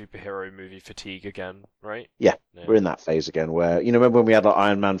like superhero movie fatigue again, right? Yeah, We're in that phase again where, remember when we had like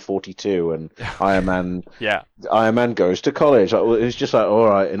Iron Man 42 and Iron Man goes to college? Like, it was just like, all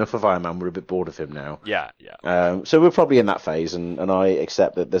right, enough of Iron Man. We're a bit bored of him now. Yeah. So we're probably in that phase, and I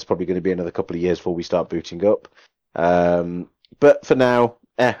accept that there's probably going to be another couple of years before we start booting up. But for now,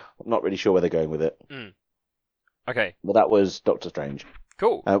 I'm not really sure where they're going with it. Okay, Well, that was Doctor Strange.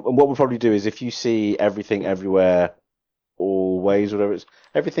 cool. And what we'll probably do is if you see Everything Everywhere Always, whatever it's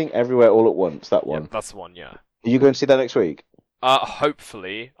Everything Everywhere All at Once, that one. Yeah, that's the one. Yeah. Are you going to see that next week?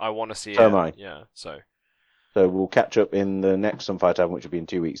 Hopefully, I want to see So it. am I. Yeah. So So we'll catch up in the next Sunfire Tavern, which will be in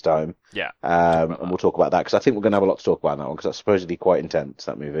 2 weeks' time. yeah. And we'll talk about that because I think we're going to have a lot to talk about in that one because that's supposedly quite intense,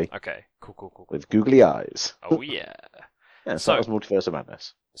 that movie. Okay. Cool. With googly eyes. Oh yeah. Yeah, so So- that was Multiverse of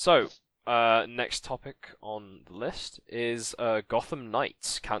Madness. So, next topic on the list is Gotham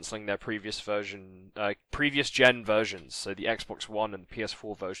Knights cancelling their previous gen versions. So the Xbox One and the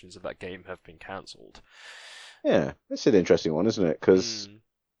PS4 versions of that game have been cancelled. Yeah, it's an interesting one, isn't it? Because Mm,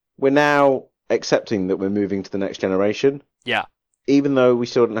 we're now accepting that we're moving to the next generation. Yeah. Even though we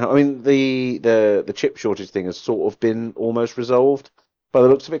still don't have... I mean, the chip shortage thing has sort of been almost resolved by the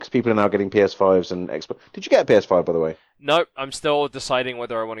looks of it, because people are now getting PS5s and Xbox... Did you get a PS5, by the way? No, I'm still deciding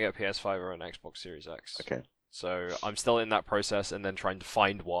whether I want to get a PS5 or an Xbox Series X. Okay. So I'm still in that process and then trying to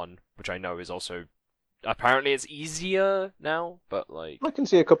find one, which I know is also apparently it's easier now, but like I can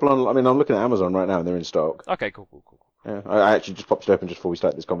see a couple on... I mean, I'm looking at Amazon right now and they're in stock. okay, cool. Yeah, I actually just popped it open just before we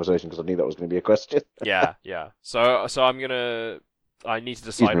started this conversation because I knew that was going to be a question. Yeah. So I need to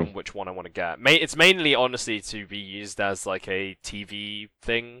decide me. on which one I want to get. It's mainly honestly to be used as like a TV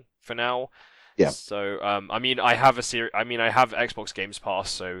thing for now. Yeah. So I mean I have Xbox Games Pass,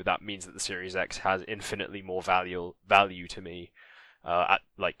 so that means that the Series X has infinitely more value to me at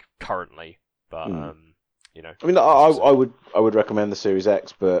like currently. But you know. I mean, I would recommend the Series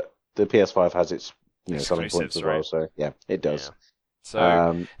X, but the PS5 has its selling points Exclusives, as well. right? So yeah, it does. Yeah.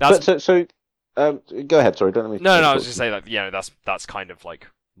 So But go ahead. Sorry, don't let me. No, I was just saying that that's kind of like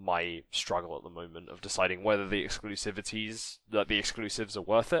my struggle at the moment of deciding whether the exclusives are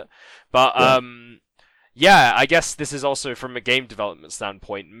worth it. But yeah, I guess this is also from a game development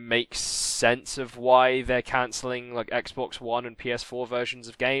standpoint makes sense of why they're canceling like Xbox One and PS4 versions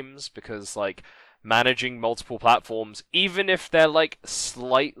of games, because like managing multiple platforms, even if they're like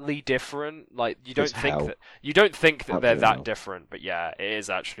slightly different, like you don't It's think hell. they're Absolutely that hell. different, but yeah, it is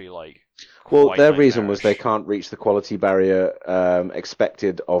actually like Well, quite their reason was they nightmarish. can't reach the quality barrier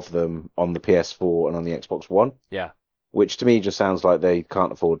expected of them on the PS4 and on the Xbox One. Yeah. Which to me just sounds like they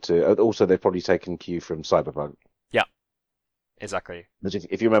can't afford to. Also, they've probably taken cue from Cyberpunk. Exactly. Because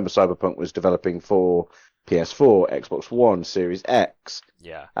if you remember, Cyberpunk was developing for PS4, Xbox One, Series X,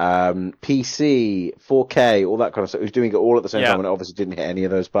 Yeah. PC, 4K, all that kind of stuff. It was doing it all at the same Yeah. time, and it obviously didn't hit any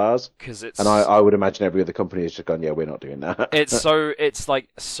of those bars. Because it's And I would imagine every other company has just gone, yeah, we're not doing that. it's like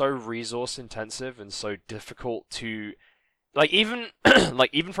so resource intensive and so difficult to like even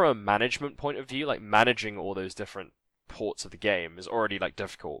even from a management point of view, like managing all those different ports of the game is already like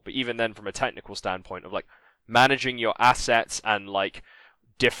difficult. But even then from a technical standpoint of like managing your assets and like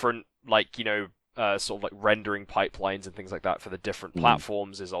different like sort of like rendering pipelines and things like that for the different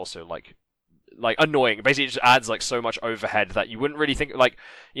platforms is also like annoying. Basically, it just adds like so much overhead that you wouldn't really think like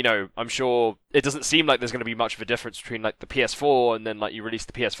I'm sure it doesn't seem like there's going to be much of a difference between like the PS4 and then like you release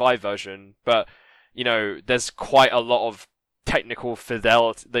the PS5 version, but there's quite a lot of technical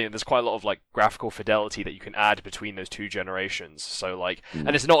fidelity. There's quite a lot of like graphical fidelity that you can add between those two generations. So like,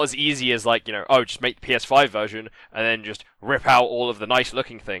 and it's not as easy as like just make the PS5 version and then just rip out all of the nice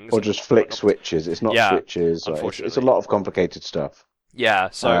looking things. Or just flick switches. It's not switches. Unfortunately, it's a lot of complicated stuff. Yeah,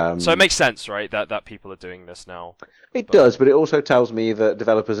 so it makes sense, right? That people are doing this now. It does, but it also tells me that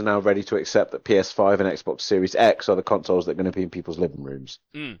developers are now ready to accept that PS5 and Xbox Series X are the consoles that are going to be in people's living rooms.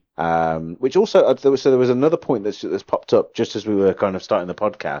 Which also there was another point that's popped up just as we were kind of starting the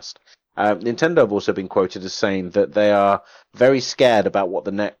podcast. Nintendo have also been quoted as saying that they are very scared about what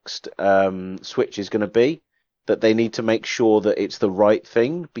the next Switch is going to be. That they need to make sure that it's the right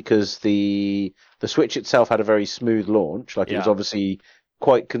thing because the Switch itself had a very smooth launch. Like it was obviously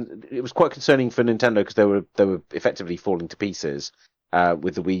quite concerning for Nintendo because they were effectively falling to pieces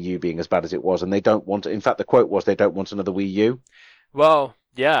with the Wii U being as bad as it was, and they don't want. In fact, the quote was they don't want another Wii U. Well,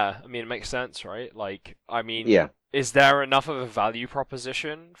 yeah, I mean it makes sense, right? Like, I mean, is there enough of a value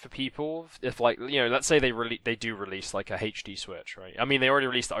proposition for people if like let's say they do release like a HD Switch, right? I mean they already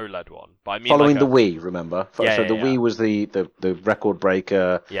released the OLED one, but I mean following like the Wii, remember? So the Wii was the record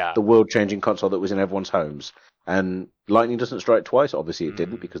breaker, the world changing console that was in everyone's homes. And lightning doesn't strike twice. Obviously it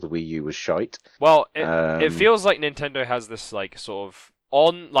didn't because the Wii U was shite. Well, it feels like Nintendo has this like sort of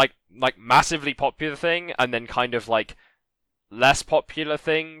like massively popular thing and then kind of like less popular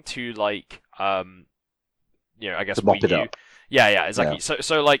thing to like I guess to mop Wii it U. up. Yeah, exactly.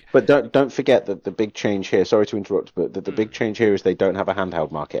 So like, but don't forget that the big change here. Sorry to interrupt, but the big change here is they don't have a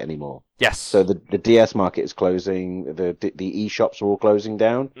handheld market anymore. Yes. So the DS market is closing. The eShops are all closing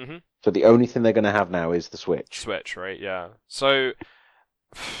down. Mm-hmm. So the only thing they're going to have now is the Switch. Switch, right? Yeah. So,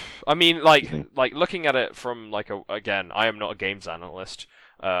 I mean, like looking at it from like again, I am not a games analyst.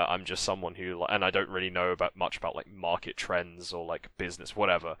 I'm just someone who, and I don't really know much about like market trends or like business,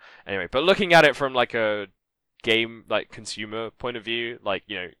 whatever. Anyway, but looking at it from like a game like consumer point of view, like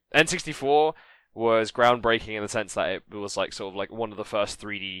N64 was groundbreaking in the sense that it was like sort of like one of the first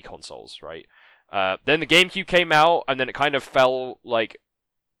 3D consoles, right? Then the GameCube came out, and then it kind of fell like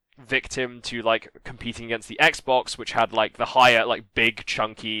victim to like competing against the Xbox, which had like the higher, like big,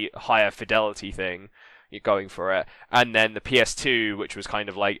 chunky, higher fidelity thing going for it, and then the PS2, which was kind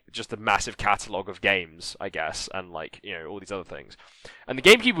of like just a massive catalog of games, I guess, and like all these other things. And the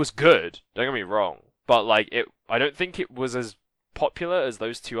GameCube was good, don't get me wrong, but like I don't think it was as popular as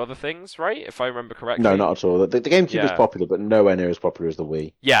those two other things, right? If I remember correctly. No, not at all. The GameCube was popular, but nowhere near as popular as the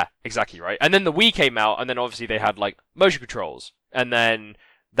Wii. Yeah, exactly right. And then the Wii came out, and then obviously they had like motion controls, and then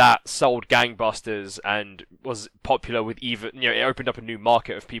that sold gangbusters and was popular with even it opened up a new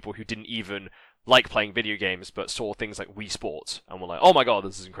market of people who didn't even like playing video games, but saw things like Wii Sports and were like, "Oh my god,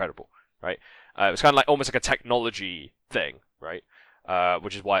 this is incredible!" Right? It was kind of like almost like a technology thing, right?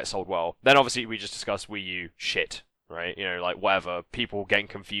 Which is why it sold well. Then obviously we just discussed Wii U shit, right? Like whatever, people getting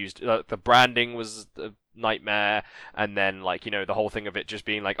confused. The branding was a nightmare, and then like the whole thing of it just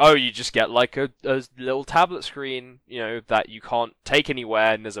being like, oh, you just get like a little tablet screen, that you can't take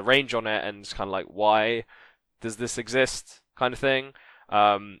anywhere, and there's a range on it, and it's kind of like, why does this exist, kind of thing.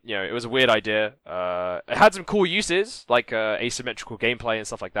 It was a weird idea. It had some cool uses, like asymmetrical gameplay and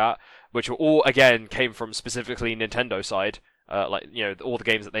stuff like that, which were all, again, came from specifically Nintendo side, like, all the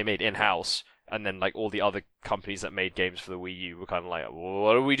games that they made in-house, and then, like, all the other companies that made games for the Wii U were kind of like,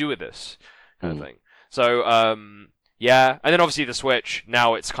 what do we do with this? Kind of thing. So, yeah, and then obviously the Switch,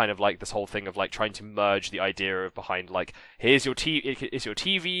 now it's kind of like this whole thing of, like, trying to merge the idea of behind, like, here's your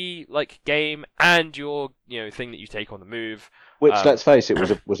TV, like, game, and your, thing that you take on the move. Which, let's face it,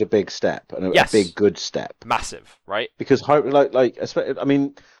 was a big step, and a big good step. Massive, right? Because I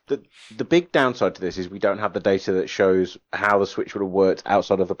mean, the big downside to this is we don't have the data that shows how the Switch would have worked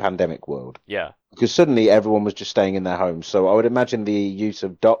outside of the pandemic world. Yeah. Because suddenly everyone was just staying in their homes, so I would imagine the use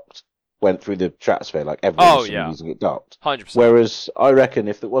of docked went through the stratosphere, like everyone was using it docked. 100%. Whereas I reckon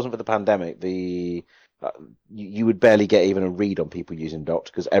if it wasn't for the pandemic, you would barely get even a read on people using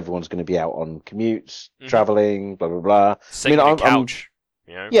docked because everyone's going to be out on commutes, traveling, blah blah blah. Sitting on a couch.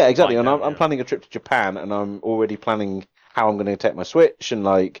 Yeah, exactly. And I'm planning a trip to Japan, and I'm already planning how I'm going to take my Switch, and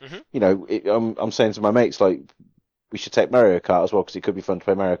like I'm saying to my mates like we should take Mario Kart as well because it could be fun to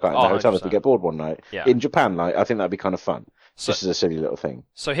play Mario Kart in the hotel 100%. If we get bored one night. Yeah. In Japan, like I think that'd be kind of fun. Just as a silly little thing.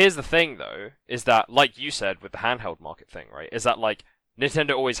 So here's the thing, though, is that like you said with the handheld market thing, right? Is that like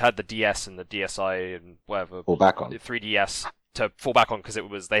Nintendo always had the DS and the DSi and whatever fall back on 3DS to fall back on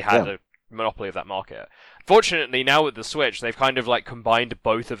because they had a monopoly of that market. Fortunately, now with the Switch, they've kind of like combined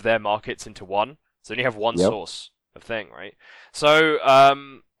both of their markets into one, so you have one source of thing, right? So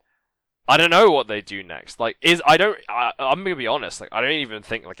I don't know what they do next. Like, I'm gonna be honest. Like, I don't even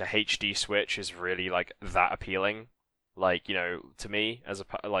think like a HD Switch is really like that appealing. Like, you know, to me as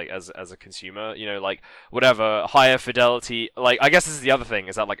as a consumer, you know, like whatever higher fidelity. Like, I guess this is the other thing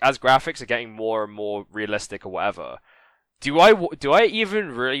is that like as graphics are getting more and more realistic or whatever, do I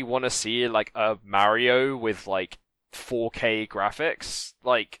even really want to see like a Mario with like 4K graphics?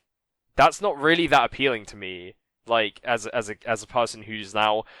 Like, that's not really that appealing to me. Like as a person who's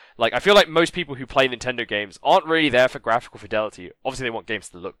now like I feel like most people who play Nintendo games aren't really there for graphical fidelity. Obviously, they want games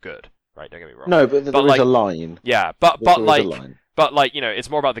to look good, right? Don't get me wrong. No, but there is like, a line. Yeah, There is a line. but like you know, it's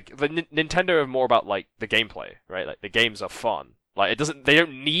more about Nintendo are more about like the gameplay, right? Like the games are fun. Like it doesn't, they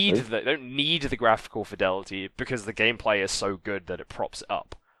don't need the graphical fidelity because the gameplay is so good that it props it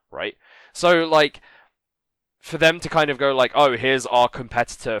up, right? So like for them to kind of go like, oh, here's our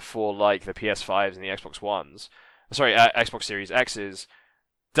competitor for like the PS5s and the Xbox Ones, sorry, Xbox Series X's,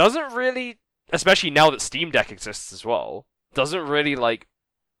 doesn't really, especially now that Steam Deck exists as well, doesn't really like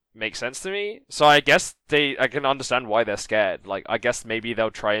make sense to me. So I guess I can understand why they're scared. Like I guess maybe they'll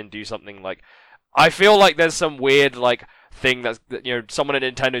try and do something like, I feel like there's some weird like thing that you know someone at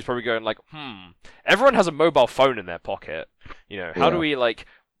Nintendo is probably going like, everyone has a mobile phone in their pocket. You know, how do we like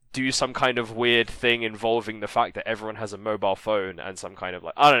do some kind of weird thing involving the fact that everyone has a mobile phone and some kind of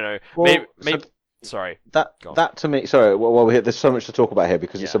like I don't know, Well, maybe sorry. That to me, sorry, well, there's so much to talk about here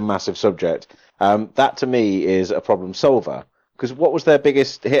because it's a massive subject. That to me is a problem solver. Because what was their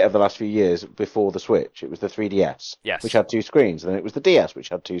biggest hit of the last few years before the Switch? It was the 3DS, Yes. which had 2 screens, and then it was the DS, which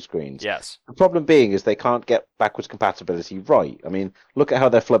had 2 screens. Yes. The problem being is they can't get backwards compatibility right. I mean, look at how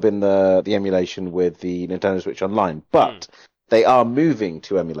they're flubbing the emulation with the Nintendo Switch Online, but they are moving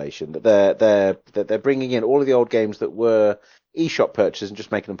to emulation. That they're bringing in all of the old games that were eShop purchases and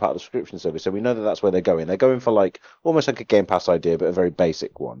just making them part of the subscription service. So we know that that's where they're going. They're going for like almost like a Game Pass idea, but a very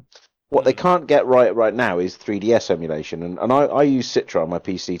basic one. What they can't get right now is 3DS emulation, and I use Citra on my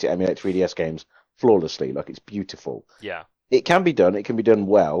PC to emulate 3DS games flawlessly. Like it's beautiful. Yeah. It can be done. It can be done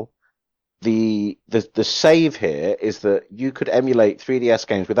well. The save here is that you could emulate 3DS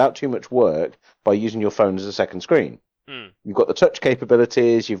games without too much work by using your phone as a second screen. You've got the touch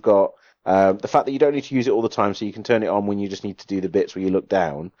capabilities. You've got the fact that you don't need to use it all the time, so you can turn it on when you just need to do the bits where you look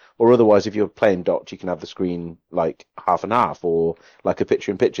down, or otherwise, if you're playing docked, you can have the screen like half and half, or like a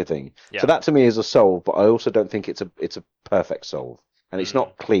picture-in-picture thing. Yeah. So that to me is a solve, but I also don't think it's a perfect solve, and it's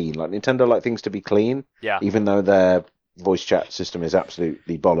not clean. Like Nintendo like things to be clean, even though their voice chat system is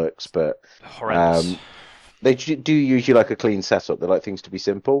absolutely bollocks. But horrendous. They do usually like a clean setup. They like things to be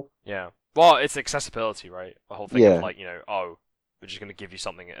simple. Yeah. Well, it's accessibility, right? The whole thing of like, you know, oh, we're just going to give you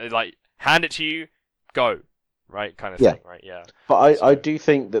something. Like, hand it to you, go. Right? Kind of thing, right? Yeah. But I do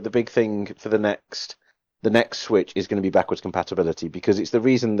think that the big thing for the next Switch is going to be backwards compatibility, because it's the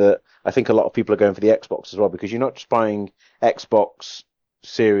reason that I think a lot of people are going for the Xbox as well, because you're not just buying Xbox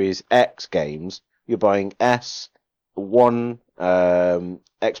Series X games, you're buying S, One, Xbox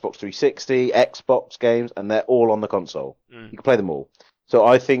 360, Xbox games, and they're all on the console. You can play them all. So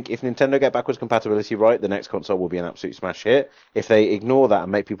I think if Nintendo get backwards compatibility right, the next console will be an absolute smash hit. If they ignore that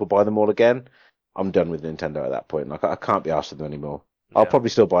and make people buy them all again, I'm done with Nintendo at that point. Like I can't be arsed with them anymore. Yeah. I'll probably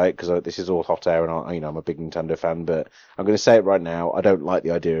still buy it because this is all hot air, and I'm a big Nintendo fan. But I'm going to say it right now: I don't like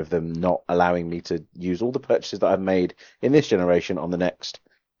the idea of them not allowing me to use all the purchases that I've made in this generation on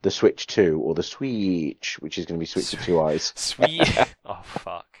the Switch 2 or the Switch, which is going to be Switch with 2 eyes. Sweet. Oh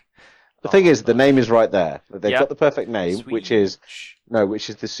fuck. The thing is, the name is right there. They've got the perfect name, which is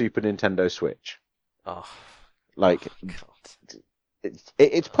the Super Nintendo Switch. Oh, like, God.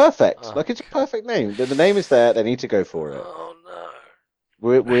 It's perfect. Like, it's a perfect name. The name is there. They need to go for it. Oh no.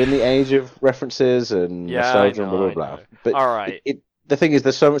 We're in the age of references and nostalgia and blah blah blah. But all right. The thing is,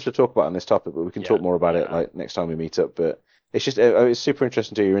 there's so much to talk about on this topic, but we can talk more about it like next time we meet up. But it's just it's super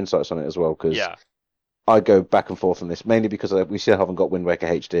interesting to hear your insights on it as well, because I go back and forth on this, mainly because we still haven't got Wind Waker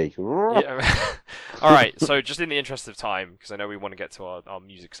HD. Yeah. All right, so just in the interest of time, because I know we want to get to our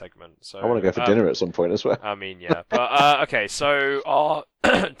music segment. So I want to go for dinner at some point as well. I mean, yeah. But, okay, so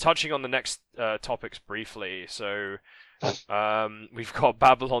touching on the next topics briefly. So we've got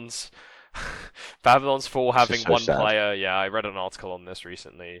Babylon's 4 having one player. Yeah, I read an article on this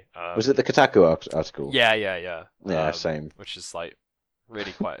recently. Was it the Kotaku article? Yeah. Yeah, same. Which is like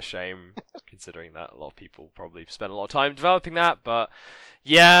really quite a shame, considering that a lot of people probably spent a lot of time developing that. But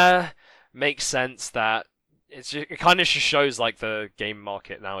yeah, makes sense that it kind of just shows like the game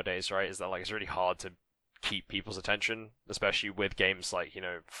market nowadays, right? Is that like it's really hard to keep people's attention, especially with games like, you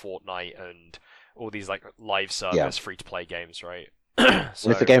know, Fortnite and all these like live service free to play games, right? So,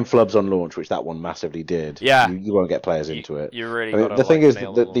 and if the game flubs on launch, which that one massively did, you won't get players into it. You really the thing is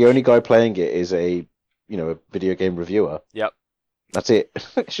that the only guy playing it is a video game reviewer. Yep. That's it.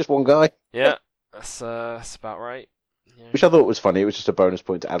 It's just one guy. Yeah, that's about right. which I thought was funny. It was just a bonus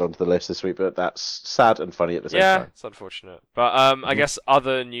point to add onto the list this week, but that's sad and funny at the same Yeah, time. it's unfortunate. But I guess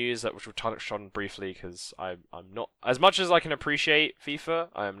other news that which we'll touch on briefly because I'm not as much as I can appreciate FIFA.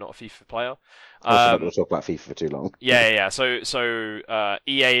 I am not a FIFA player. Also, not going to talk about FIFA for too long. Yeah. So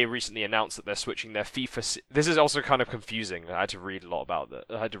EA recently announced that they're switching their This is also kind of confusing. I had to read a lot about that.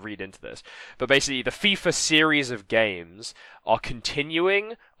 I had to read into this. But basically, the FIFA series of games are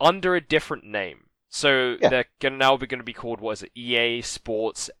continuing under a different name. So they're now going to be called, what is it, EA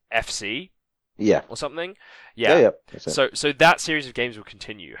Sports FC? Yeah. Or something? Yeah. So that series of games will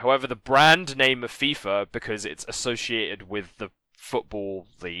continue. However, the brand name of FIFA, because it's associated with the football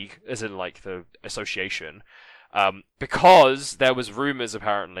league, as in like the association, because there was rumors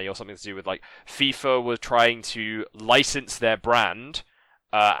apparently, or something to do with like FIFA were trying to license their brand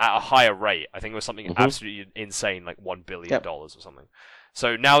at a higher rate. I think it was something absolutely insane, like $1 billion or something.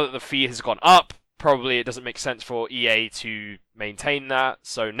 So now that the fee has gone up, probably it doesn't make sense for EA to maintain that.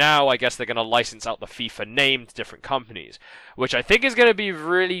 So now I guess they're going to license out the FIFA name to different companies, which I think is going to be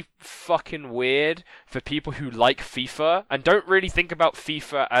really fucking weird for people who like FIFA and don't really think about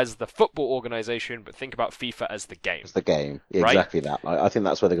FIFA as the football organization, but think about FIFA as the game. It's the game. Right? Exactly that. I think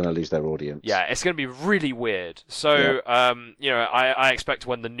that's where they're going to lose their audience. Yeah, it's going to be really weird. So, I expect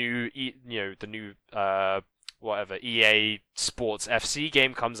when the new, whatever EA Sports FC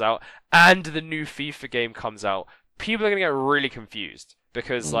game comes out and the new FIFA game comes out, people are going to get really confused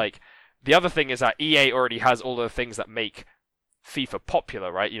because like the other thing is that EA already has all the things that make FIFA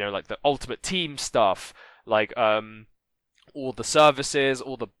popular, right? Like the Ultimate Team stuff, like all the services,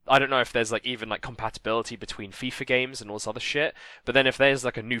 I don't know if there's like even like compatibility between FIFA games and all this other shit. But then if there's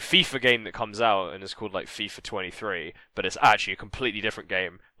like a new FIFA game that comes out and it's called like FIFA 23, but it's actually a completely different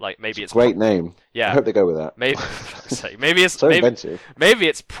game, like maybe it's a great name. Yeah, I hope they go with that. Maybe it's so inventive. Maybe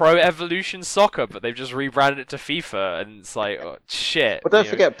it's Pro Evolution Soccer, but they've just rebranded it to FIFA, and it's like shit. But don't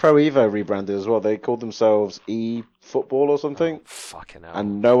forget Pro Evo rebranded as well. They called themselves eFootball or something. Oh, fucking hell.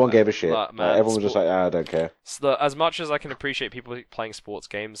 And no one gave a shit. Man, everyone was just like, I don't care. So as much as I can appreciate people playing sports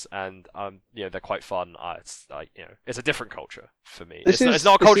games, and they're quite fun, it's a different culture for me. It's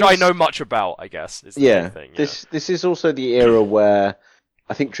not a culture I know much about, I guess. Is the thing, this is also the era where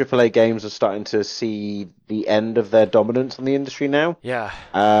I think AAA games are starting to see the end of their dominance on the industry now. Yeah.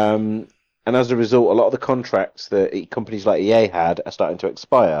 And as a result, a lot of the contracts that companies like EA had are starting to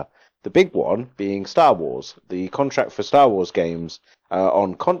expire. The big one being Star Wars. The contract for Star Wars games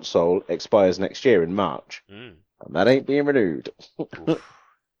on console expires next year in March. And that ain't being renewed.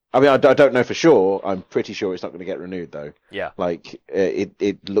 I mean, I don't know for sure. I'm pretty sure it's not going to get renewed, though. Yeah. Like,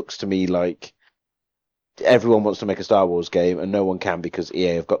 it looks to me like everyone wants to make a Star Wars game, and no one can because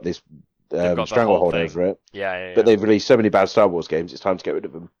EA have got this stranglehold over it. Yeah. But they've released so many bad Star Wars games, it's time to get rid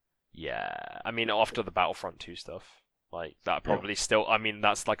of them. Yeah. I mean, after the Battlefront 2 stuff. Like, that probably still... I mean,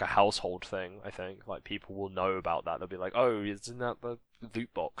 that's like a household thing, I think. Like, people will know about that. They'll be like, oh, isn't that the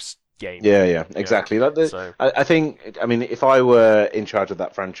loot box game? Yeah, exactly. Like I think, I mean, if I were in charge of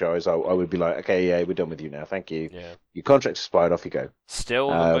that franchise, I would be like, okay, yeah, we're done with you now. Thank you. Yeah. Your contract's expired, off you go. Still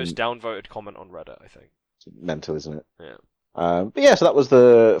the most downvoted comment on Reddit, I think. It's mental, isn't it? Yeah. But yeah, so that was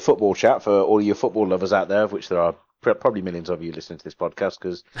the football chat for all your football lovers out there, of which there are probably millions of you listening to this podcast,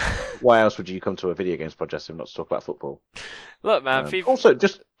 because why else would you come to a video games podcast if not to talk about football? Look, man. FIFA... Also,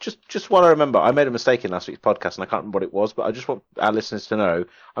 just while I remember, I made a mistake in last week's podcast, and I can't remember what it was, but I just want our listeners to know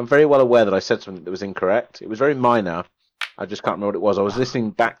I'm very well aware that I said something that was incorrect. It was very minor. I just can't remember what it was. I was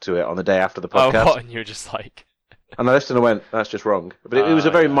listening back to it on the day after the podcast. Oh, what? And you were just like... And I listened and I went, that's just wrong. But it was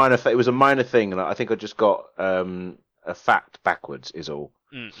a very minor it was a minor thing, and I think I just got a fact backwards, is all.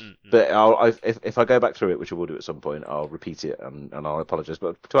 But if I go back through it, which I will do at some point, I'll repeat it and I'll apologise.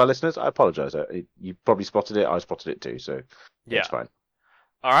 But to our listeners, I apologise. You probably spotted it. I spotted it too. So it's fine.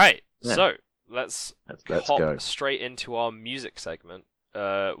 All right. Yeah. So let's hop go straight into our music segment,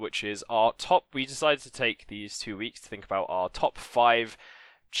 which is our top. We decided to take these 2 weeks to think about our top 5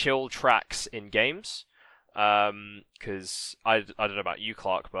 chill tracks in games. Because I don't know about you,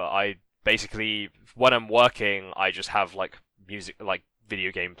 Clark, but I basically, when I'm working, I just have like music, like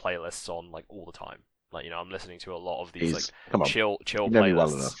video game playlists on like all the time. Like, I'm listening to a lot of these like chill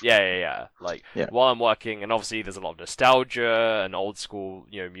playlists. Yeah. Like while I'm working, and obviously there's a lot of nostalgia and old school,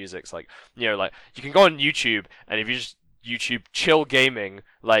 music's like, like you can go on YouTube, and if you just YouTube chill gaming,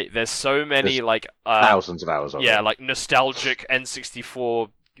 like there's so many like thousands of hours of it. Like nostalgic N64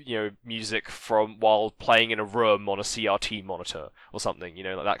 music from while playing in a room on a CRT monitor or something,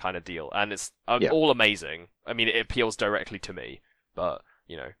 like that kind of deal. And it's all amazing. I mean, it appeals directly to me, but,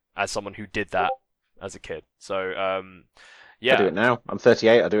 as someone who did that as a kid. So, I do it now. I'm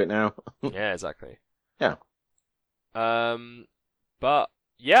 38, I do it now. Yeah, exactly. Yeah. But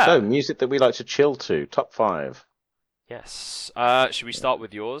yeah, So, music that we like to chill to, top 5. yes. Should we start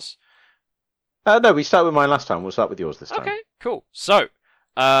with yours? No, we started with mine last time. We'll start with yours this time. Okay, cool. So,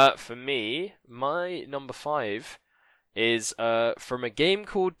 for me, my number 5 is from a game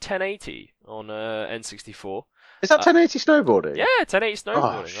called 1080 on N64. Is that 1080 snowboarding? Yeah, 1080 Oh,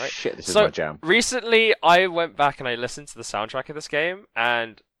 snowboarding, right? shit, this is So my jam. recently, I went back and I listened to the soundtrack of this game,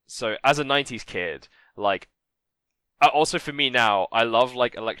 and so as a 90s kid, like, also for me now, I love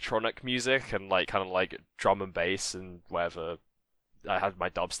like electronic music and like kind of like drum and bass and whatever. I had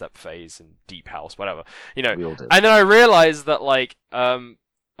my dubstep phase and deep house, whatever, you know. We all did. And then I realized that like, I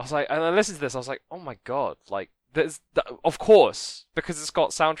was like, and I listened to this, I was like, oh my god, like, of course, because it's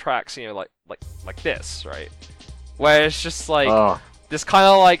got soundtracks, you know, like this, right? Where it's just like Oh, this kind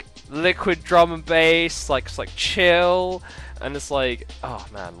of like liquid drum and bass, like it's like chill, and it's like, oh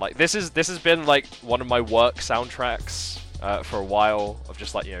man, like this has been like one of my work soundtracks for a while of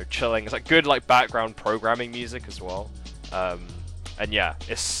just like, you know, chilling. It's like good like background programming music as well. And yeah,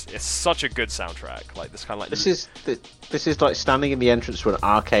 it's such a good soundtrack. Like this kind of like this is like standing in the entrance to an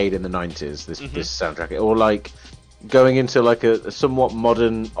arcade in the 90s. This Mhm. this soundtrack, or like going into like a somewhat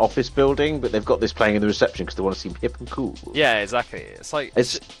modern office building, but they've got this playing in the reception because they want to seem hip and cool. yeah, exactly. It's like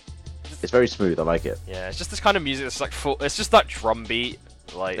It's very smooth. I like it. yeah, it's just this kind of music that's like full. It's just that drum beat.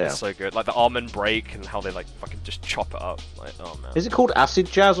 Like Yeah. it's so good. Like the almond break and how they like fucking just chop it up. Like oh man. Is it called acid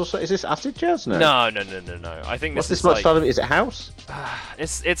jazz or so? Is this acid jazz? No. No. I think What's this this is much like style of it? Is it house?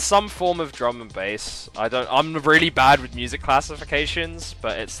 it's some form of drum and bass. I'm really bad with music classifications,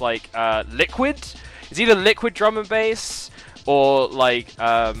 but it's like liquid. It's either liquid drum and bass or like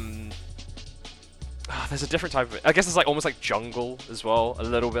there's a different type of it. I guess it's like almost like jungle as well, a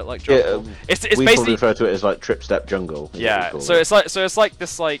little bit like jungle. It's we probably basically refer to it as like trip step jungle. is what we yeah. call So it. it's like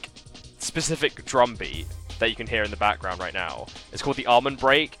this like specific drum beat that you can hear in the background right now. It's called the almond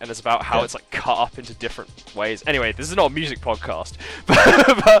break, and it's about how Yeah. it's like cut up into different ways. Anyway, this is not a music podcast, but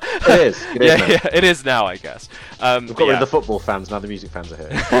It is. It is yeah, now. yeah, it is now, I guess. We've But got rid yeah, of the football fans. Now the music fans are here.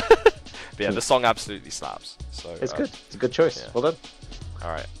 but yeah, the song absolutely slaps. So It's good. It's a good choice. yeah. Well done.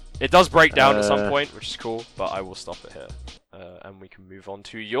 All right, it does break down at some Uh, point, which is cool, but I will stop it here, and we can move on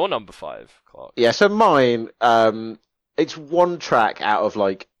to your number 5, Clark. Yeah, so mine, it's one track out of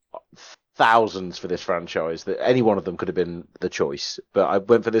like thousands for this franchise that any one of them could have been the choice, but I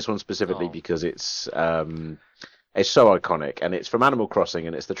went for this one specifically Oh. because it's so iconic, and it's from Animal Crossing,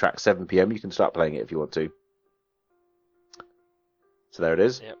 and it's the track 7 p.m. You can start playing it if you want to. So there it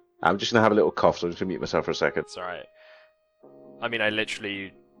is. Yep. I'm just gonna have a little cough, so I'm just gonna mute myself for a second. It's all right. I mean,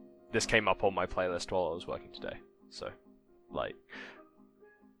 this came up on my playlist while I was working today, so like.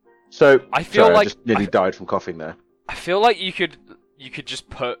 So I feel sorry, like- I just nearly died from coughing there. I feel like you could just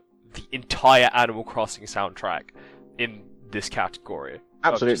put the entire Animal Crossing soundtrack in this category. of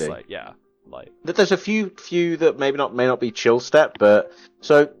Absolutely. just, like, yeah, like There's a few that may not be chill step, but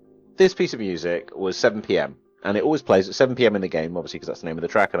so this piece of music was 7 p.m. and it always plays at 7 p.m. in the game, obviously because that's the name of the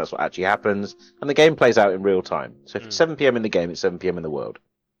track and that's what actually happens. And the game plays out in real time. So if it's 7 p.m. in the game, it's 7 p.m. in the world.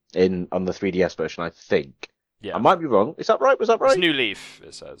 On the 3DS version, I think. yeah. I might be wrong. Is that right? Was that right? It's New Leaf,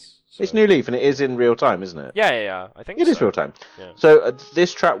 it says. So. It's New Leaf, and it is in real time, isn't it? Yeah. I think It is so. real time. Yeah. So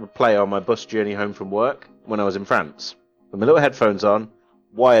this track would play on my bus journey home from work when I was in France. With my little headphones on,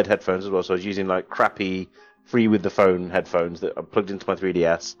 wired headphones as well. So I was using like crappy free with the phone headphones that I plugged into my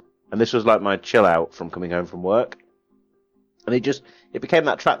 3DS. And this was like my chill out from coming home from work. And it became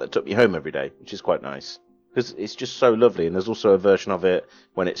that track that took me home every day, which is quite nice. Because it's just so lovely. And there's also a version of it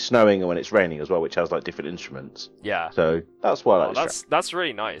when it's snowing and when it's raining as well, which has like different instruments. Yeah. So that's why I like Oh, this track. that's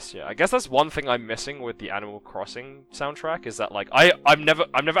really nice. Yeah, I guess that's one thing I'm missing with the Animal Crossing soundtrack is that like I've never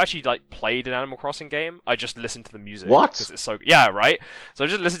actually like played an Animal Crossing game. I just listen to the music. What? Because it's so yeah, right. So I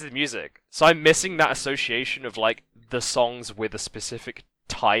just listen to the music. So I'm missing that association of like the songs with a specific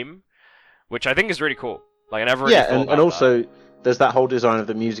time, which I think is really cool. Like I never really Yeah, thought about and that. also there's that whole design of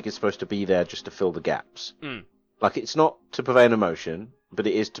the music is supposed to be there just to fill the gaps. Mm. Like it's not to convey an emotion, but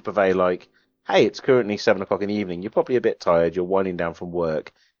it is to convey like, hey, it's currently 7 o'clock in the evening. You're probably a bit tired. You're winding down from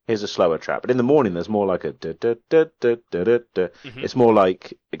work. Here's a slower track. But in the morning, there's more like a da da da da da da da. Mhm. It's more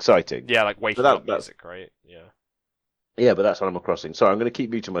like exciting. Yeah, like waking that- up that's- music, right? Yeah. Yeah, but that's Animal Crossing. Sorry, I'm going to keep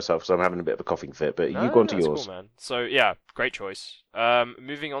muting myself because I'm having a bit of a coughing fit. But you go on to that's yours. Cool, man. So yeah, great choice.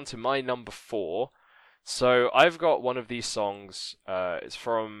 Moving on to my number 4. So I've got one of these songs. It's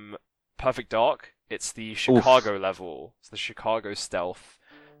from Perfect Dark. It's the Chicago level. It's the Chicago Stealth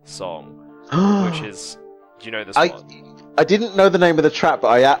song, which is. Do you know this one? I didn't know the name of the track, but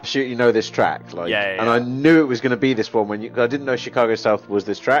I absolutely know this track. Like, Yeah, yeah, and yeah. I knew it was going to be this one I didn't know Chicago South was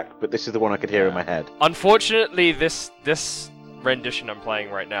this track, but this is the one I could hear in my head. Unfortunately, this rendition I'm playing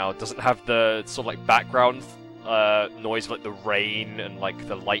right now doesn't have the sort of like background noise of like the rain and like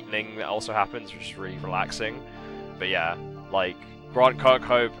the lightning that also happens, which is really relaxing. But yeah, like Grant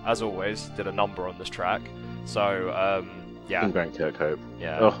Kirkhope, as always, did a number on this track. So yeah, In Grant Kirkhope.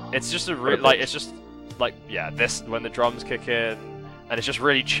 yeah, Oh, it's just a what a like bitch. it's just like yeah, this when the drums kick in and it's just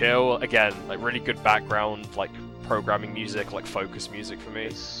really chill. Again, like really good background like programming music, like focus music for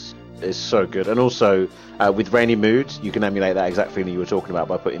me. It's so good. And also, with Rainy Moods, you can emulate that exact feeling you were talking about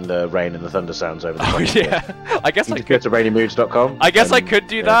by putting the rain and the thunder sounds over the top Oh of it. yeah, I guess You I just go could. to rainymoods.com. I guess I and- could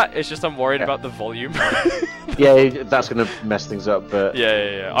do yeah. that. It's just I'm worried Yeah. about the volume. Yeah, that's going to mess things up, but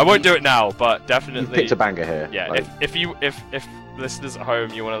Yeah. I won't do it now, but you've definitely. picked a banger here. Yeah, Like, if listeners at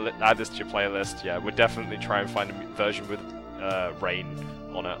home you want to add this to your playlist, yeah, we'd definitely try and find a version with rain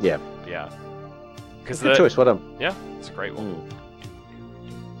on it. Yeah. Because good choice, well done. yeah, it's a great one.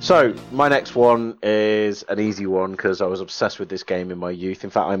 So, my next one is an easy one because I was obsessed with this game in my youth.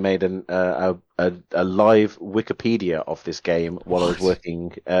 In fact, I made a live Wikipedia of this game while I was What?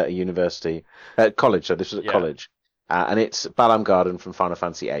 working at university, at college. So this was at Yeah. college, and it's Balam Garden from Final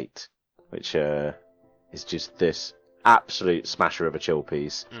Fantasy VIII, which is just this absolute smasher of a chill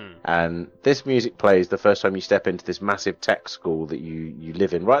piece. Mm. And this music plays the first time you step into this massive tech school that you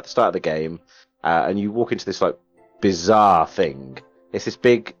live in right at the start of the game, and you walk into this like bizarre thing. It's this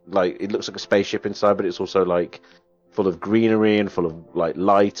big, like, it looks like a spaceship inside, but it's also like full of greenery and full of like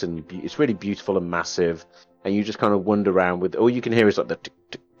light, and it's really beautiful and massive. And you just kind of wander around with all you can hear is like the tick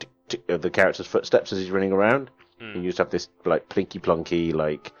tick tick tick of the character's footsteps as he's running around. Mm. And you just have this like plinky plonky,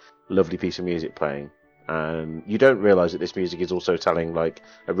 like lovely piece of music playing. And you don't realize that this music is also telling like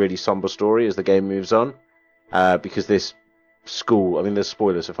a really somber story as the game moves on, because this school, I mean, there's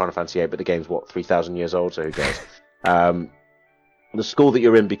spoilers for Final Fantasy VIII, but the game's what 3,000 years old, so who cares? The school that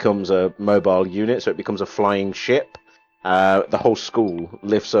you're in becomes a mobile unit, so it becomes a flying ship. The whole school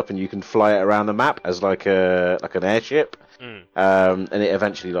lifts up, and you can fly it around the map as like an airship. Mm. And it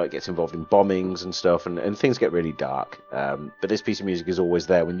eventually like gets involved in bombings and stuff, and things get really dark. But this piece of music is always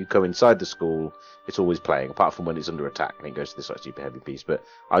there when you go inside the school. It's always playing, apart from when it's under attack and it goes to this like super heavy piece. But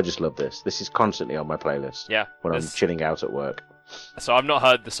I just love this. This is constantly on my playlist Yeah. when I'm this- chilling out at work. So I've not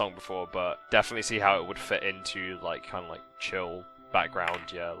heard the song before, but definitely see how it would fit into like kind of like chill background,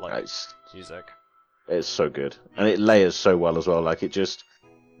 yeah, like It's music. so good, and it layers so well as well. Like it just.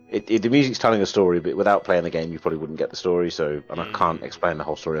 The music's telling a story, but without playing the game, you probably wouldn't get the story. So, and I can't explain the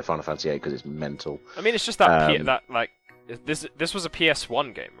whole story of Final Fantasy VIII because it's mental. I mean, it's just that Um, that like this was a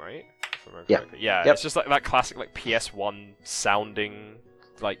PS1 game, right? If I remember Yeah. correctly. Yeah. Yep. It's just like that classic like PS1 sounding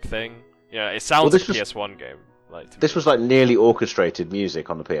like thing. Yeah, it sounds Well, like this a was- PS1 game. Like to This me. was like nearly orchestrated music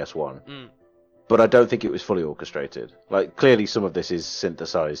on the PS1, Mm. but I don't think it was fully orchestrated. Like clearly, some of this is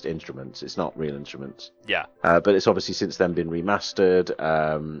synthesized instruments; it's not real instruments. Yeah. But it's obviously since then been remastered.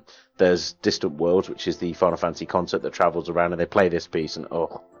 There's Distant Worlds, which is the Final Fantasy concert that travels around, and they play this piece, and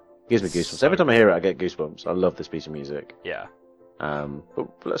gives me goosebumps. So Every time I hear it, I get goosebumps. I love this piece of music. Yeah. But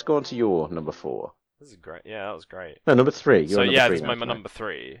let's go on to your number 4. This is great. Yeah, that was great. No, number 3. You're So on number yeah, 3 this is now, my tonight. number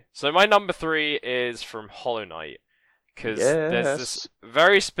 3. So my number 3 is from Hollow Knight, because there's this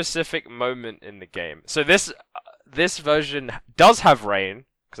very specific moment in the game. So this version does have rain,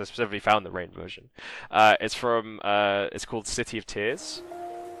 because I specifically found the rain version. It's from it's called City of Tears.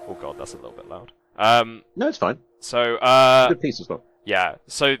 Oh god, that's a little bit loud. No, it's fine. So Good piece as well. yeah.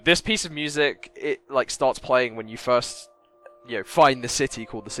 So this piece of music, it like starts playing when you first, find the city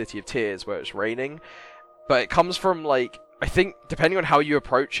called the City of Tears, where it's raining. But it comes from like, I think depending on how you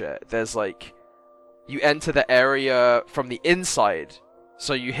approach it, there's like, you enter the area from the inside.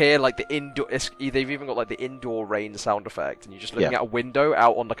 So you hear like the indoor. They've even got like the indoor rain sound effect, and you're just looking Yeah. out a window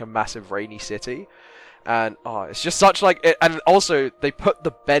out on like a massive rainy city, and it's just such like. And also they put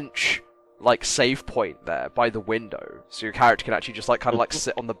the bench like save point there by the window, so your character can actually just like kind of like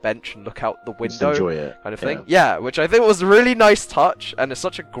sit on the bench and look out the Just window, enjoy it. kind of thing. Yeah, which I think was a really nice touch, and it's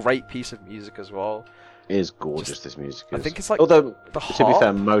such a great piece of music as well. It is gorgeous, Just- this music I is. think it's like Although, the to be harp.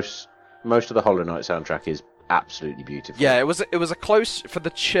 fair, most of the Hollow Knight soundtrack is absolutely beautiful. Yeah, it was a close for the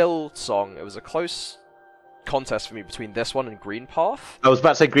chill song. It was a close contest for me between this one and Green Path. I was about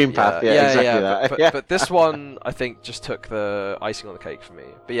to say Green Path. Yeah, exactly that. But, yeah. but this one I think just took the icing on the cake for me.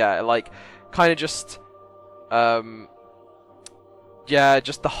 But yeah, like kind of just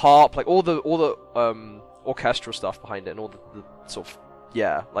just the harp, like all the orchestral stuff behind it, and all the sort of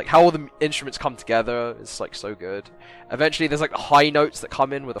like how all the instruments come together is like so good. Eventually there's like the high notes that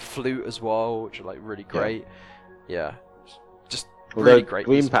come in with a flute as well, which are like really great. Yeah, Although really great.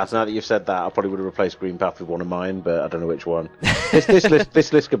 Green piece of Path, now that you've said that, I probably would have replaced Green Path with one of mine, but I don't know which one.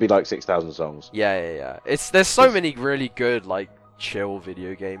 This list could be like 6,000 songs. Yeah. There's so many really good like chill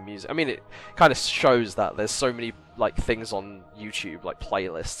video game music. I mean, it kind of shows that there's so many like things on YouTube, like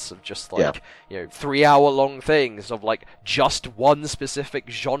playlists of just like 3-hour long things of like just one specific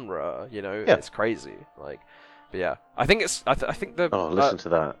genre. It's crazy. Like, but yeah, I think it's I think the listen to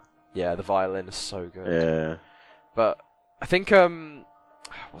that. Yeah, the violin is so good. Yeah. But I think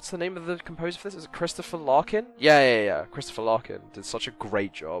what's the name of the composer for this? Is it Christopher Larkin? Yeah. Christopher Larkin did such a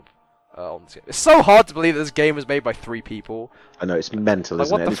great job on this game. It's so hard to believe that this game was made by 3 people. I know, it's mental, Like,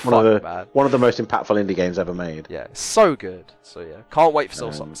 isn't what it? the It's fuck, man? one of the most impactful indie games ever made. Yeah, it's so good. So yeah, can't wait for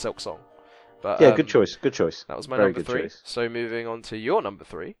Silk Song. But Yeah, good choice. Good choice. that was my Very number good 3. choice. So moving on to your number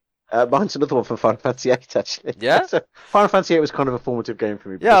 3. Mine's another one from Final Fantasy VIII, actually. Yeah? So, Final Fantasy VIII was kind of a formative game for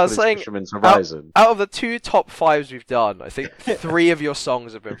me. Yeah, I was because it's saying, Fisherman's Horizon. Out of the 2 top 5s we've done, I think 3 of your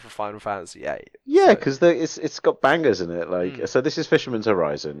songs have been from Final Fantasy VIII. Yeah, So- because it's got bangers in it. Like, so this is Fisherman's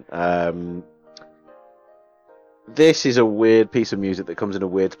Horizon. This is a weird piece of music that comes in a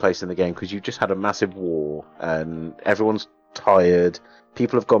weird place in the game because you've just had a massive war and everyone's tired.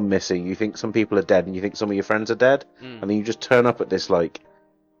 People have gone missing. You think some people are dead, and you think some of your friends are dead, and then you just turn up at this like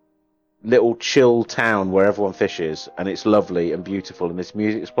little chill town where everyone fishes, and it's lovely and beautiful, and this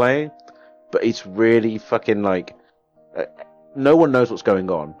music's playing, but it's really fucking like no one knows what's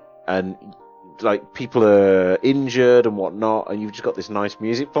going on, and like people are injured and whatnot, and you've just got this nice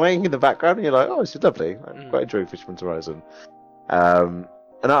music playing in the background, and you're like, oh, this is lovely. I'm quite enjoying Fisherman's Horizon.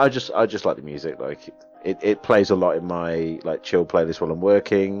 And I just like the music. Like it plays a lot in my like chill playlist while I'm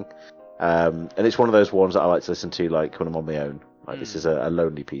working, and it's one of those ones that I like to listen to like when I'm on my own. Like this is a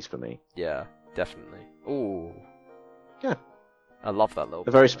lonely piece for me. Yeah, definitely. Ooh. Yeah. I love that little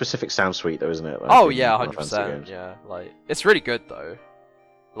A very specific sound suite, though, isn't it? Like, Oh in yeah, Final Fantasy 100%. games. Yeah, like it's really good though.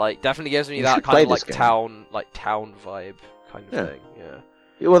 Like definitely gives me You that should kind play of like this game. town vibe kind of Yeah. thing. Yeah.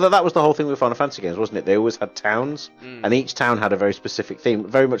 Well, that was the whole thing with Final Fantasy games, wasn't it? They always had towns, and each town had a very specific theme,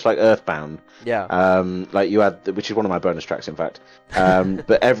 very much like Earthbound. Yeah. Like you had, which is one of my bonus tracks, in fact.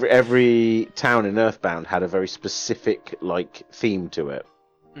 But every town in Earthbound had a very specific like theme to it,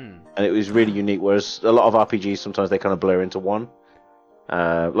 and it was really unique. Whereas a lot of RPGs sometimes they kind of blur into one.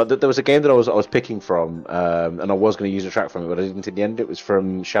 Like there was a game that I was picking from, and I was going to use a track from it, but I didn't in the end. It was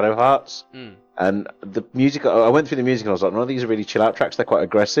from Shadow Hearts, and the music. I went through the music and I was like, no, these are really chill out tracks. They're quite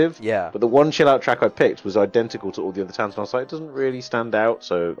aggressive. Yeah. But the one chill out track I picked was identical to all the other towns, and I was like, it doesn't really stand out,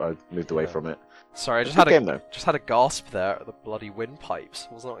 so I moved away from it. Sorry, I It's just a had good game, though. just had a gasp there at the bloody windpipes.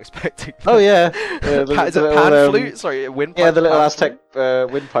 Was not expecting. Oh yeah, Is it pan flute? Sorry, windpipe. Yeah, the little pan Aztec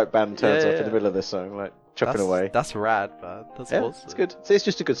flute? windpipe band turns Yeah, up in yeah. the middle of this song, like chuffing away. That's rad, man. That's Yeah, awesome. it's good. It's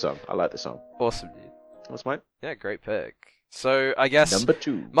just a good song. I like the song. Awesome, dude. That's mine. Yeah, great pick. So I guess Number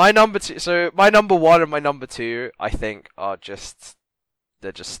 2. my number 2. So my number 1 and my number 2, I think, are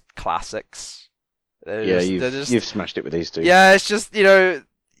they're just classics. Yeah, you've smashed it with these two. Yeah, it's just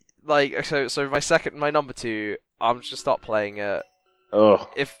like so my number 2. I'm just start playing it. Oh,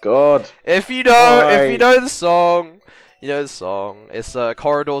 If God. if you know the song, you know the song. It's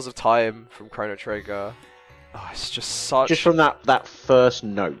Corridors of Time from Chrono Trigger. Oh, it's just such. Just from that first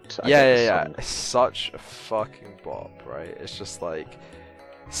note. I get the Yeah. song. It's such a fucking bop, right? It's just like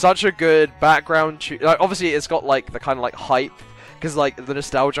such a good background tune. Like, obviously, it's got like the kind of like hype, because like the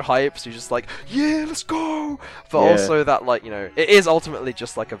nostalgia hype. So you're just like, yeah, let's go. But Yeah. also that like it is ultimately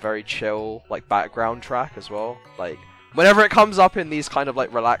just like a very chill like background track as well. Like whenever it comes up in these kind of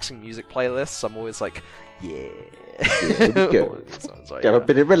like relaxing music playlists, I'm always like, yeah. Here we go. Sorry, Get a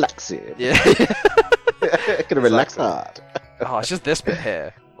bit of relaxing. yeah. Gonna relax Exactly. hard. Oh, it's just this bit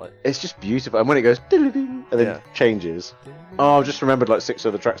here. Like, It's just beautiful. And when it goes, ding, and then Yeah. changes. Oh, I've just remembered like 6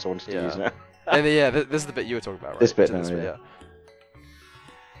 other tracks I wanted to Yeah. use now. and then, yeah, this is the bit you were talking about, right? This bit So now, bit, yeah. yeah.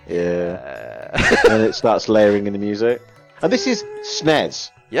 Yeah. And then it starts layering in the music. And this is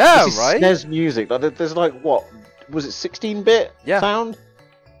SNES. Yeah, This is right? SNES music. Like, there's like, what? Was it 16-bit Yeah. sound?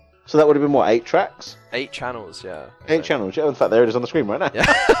 So that would have been, what, 8 tracks? 8 channels, yeah. 8 channels. Yeah, in fact, there it is on the screen right now.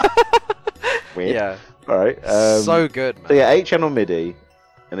 Yeah. Weird. Yeah. Alright. So good, man. So yeah, 8-channel MIDI,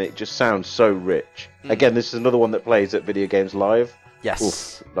 and it just sounds so rich. Again, this is another one that plays at Video Games Live. Yes.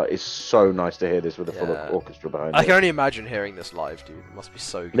 Oof, like, it's so nice to hear this with a full Yeah. orchestra behind I it. can only imagine hearing this live, dude. It must be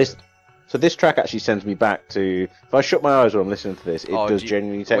so good. Listen, so this track actually sends me back to... If I shut my eyes while I'm listening to this, it Oh, does do you-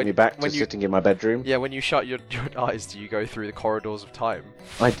 genuinely take when- me back to when you- sitting in my bedroom. Yeah, when you shut your eyes, do you go through the corridors of time?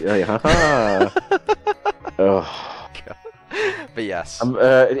 I do. Yeah. Oh. But yes. On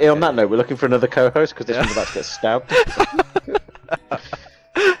that note, we're looking for another co-host because this one's about to get stabbed.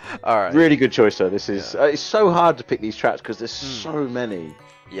 All right. Really good choice, though. This is it's so hard to pick these tracks because there's so many.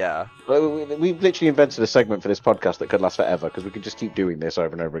 Yeah. Like, we literally invented a segment for this podcast that could last forever because we could just keep doing this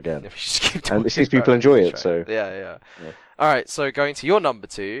over and over again. If you just keep And talking it seems about people enjoy this it, track. so Yeah. Yeah. All right. So going to your number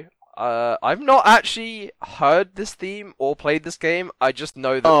 2. I've not actually heard this theme or played this game. I just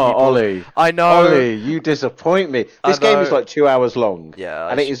know that oh, people. Ollie, I know. Ollie, you disappoint me. I This game is know. like 2 hours long, Yeah.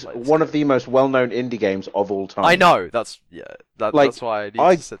 I and it should is play this one game. of the most well-known indie games of all time. I know. That's Like, that's why I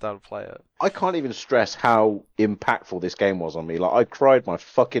need to sit down and play it. I can't even stress how impactful this game was on me. Like, I cried my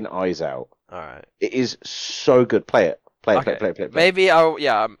fucking eyes out. All right. It is so good. Play it. Play it. Okay. Play it. Maybe I'll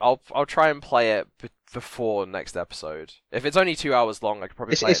try and play it before next episode. If it's only 2 hours long, I could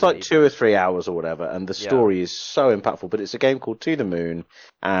probably play It's it. like 2 or 3 hours or whatever, and the Yeah. story is so impactful. But it's a game called To the Moon,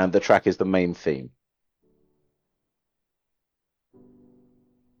 and the track is the main theme.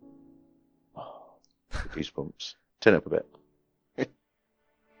 Goosebumps. Turn up a bit.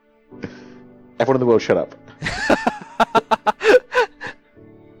 Everyone in the world, shut up.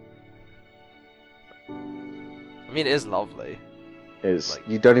 I mean, it is lovely.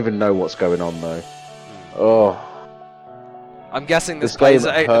 You don't even know what's going on though. Oh, I'm guessing this this game plays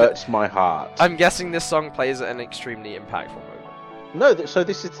at. hurts my heart. I'm guessing this song plays at an extremely impactful moment. No, so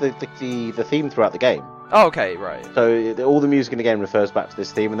this is the theme throughout the game. Oh, okay, right. So all the music in the game refers back to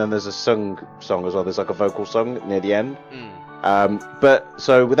this theme, and then there's a song as well. There's like a vocal song near the end. But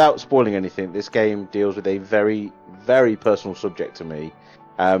so without spoiling anything, this game deals with a very, very personal subject to me.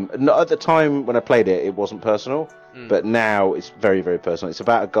 Not at the time when I played it, it wasn't personal, but now it's very, very personal. It's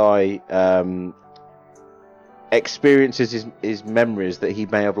about a guy experiences his memories that he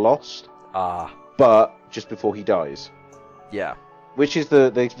may have lost, but just before he dies. Yeah. Which is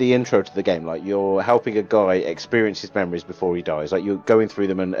the intro to the game. Like, you're helping a guy experience his memories before he dies. Like, you're going through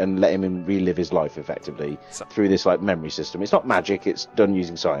them and letting him relive his life effectively through this like memory system. It's not magic. It's done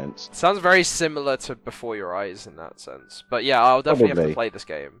using science. Sounds very similar to Before Your Eyes in that sense. But yeah, I'll definitely have to Probably. play this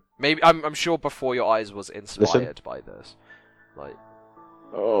game. Maybe I'm sure Before Your Eyes was inspired by this. Like,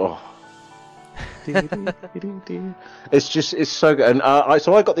 Oh. It's so good. And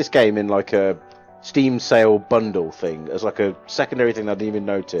so I got this game in like a Steam sale bundle thing as like a secondary thing that I didn't even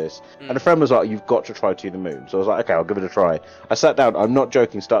notice. And a friend was like, "You've got to try To the Moon." So I was like, "Okay, I'll give it a try." I sat down. I'm not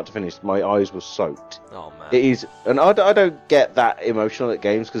joking, start to finish. My eyes were soaked. oh man. It is, and I don't get that emotional at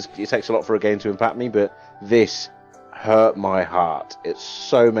games because it takes a lot for a game to impact me. But this hurt my heart. It's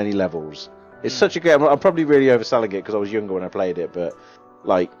so many levels. It's such a game. I'm probably really overselling it because I was younger when I played it, but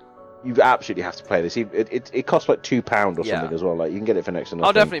like, you absolutely have to play this. It costs like £2 or something as well. Like, you can get it for next to nothing.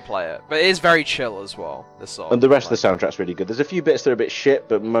 I'll definitely play it, but it is very chill as well. This song. And the rest of the soundtrack's really good. There's a few bits that are a bit shit,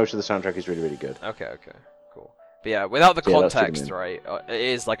 but most of the soundtrack is really, really good. Okay, cool. But yeah, without the Yeah, that's what I context, mean. right? It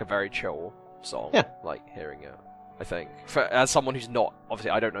is like a very chill song. Yeah. Like hearing it, I think. As someone who's not, obviously,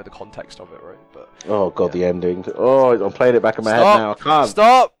 I don't know the context of it, right? But Oh god, Yeah. the ending. Oh, I'm playing it back in my head Stop. now. I can't.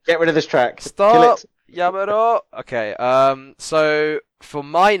 Stop. Get rid of this track. Kill Stop. it. Yamero. Okay. So for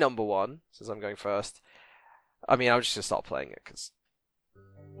my number 1, since I'm going first, I mean, I'm just gonna start playing it because.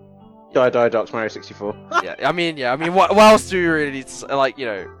 Die, Darks Mario 64. Yeah. I mean, what else do you really need to like? You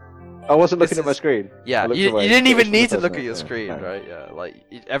know. I wasn't looking This at my is- screen. Yeah, I looked you away. didn't It was even from need the to look first at your one, screen, yeah. right? Yeah, like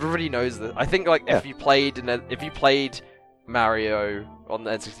everybody knows that. I think like Yeah. if you played Mario on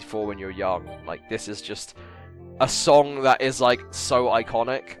the N64 when you were young, like this is just a song that is like so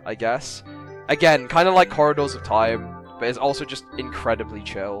iconic, I guess. Again, kind of like Corridors of Time, but it's also just incredibly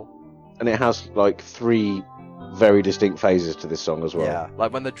chill. And it has like 3 very distinct phases to this song as well. Yeah,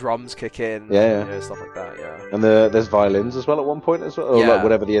 like when the drums kick in, Yeah. you know, stuff like that. Yeah. And there's violins as well at one point as well. Or Yeah. like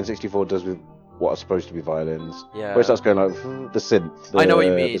whatever the N64 does with what are supposed to be violins. Yeah. Where it starts going like the synth. I know what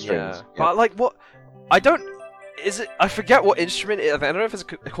you the mean, strings. yeah. But like what I don't is it I forget what instrument it is. I don't know if it's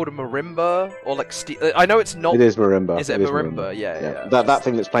called a marimba or like I know it's not It is marimba. Is it a marimba? Yeah. That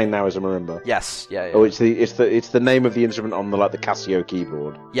thing that's playing now is a marimba. Yes, yeah. Oh, it's the name of the instrument on the Casio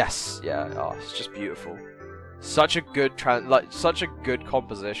keyboard. Yes, yeah. Oh, it's just beautiful. Such a good such a good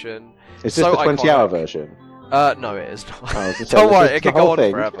composition. Is this So the 20-hour iconic. version? No, it is not. Oh, I was gonna say, Don't this worry, is it the can go whole on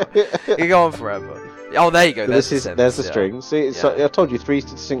thing. forever. It can go on forever. Oh, there you go. So There's there's the yeah. strings. See, it's Yeah. like, I told you 3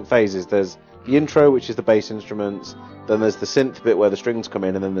 distinct phases. There's the intro, which is the bass instruments. Then there's the synth bit where the strings come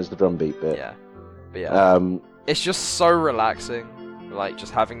in, and then there's the drum beat bit. Yeah, but yeah. It's It's just so relaxing, like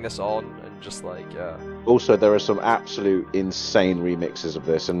just having this on and just like yeah. Also, there are some absolute insane remixes of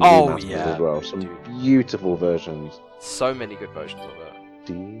this and Oh, remasters yeah. as well. Some Dude. beautiful versions. So many good versions of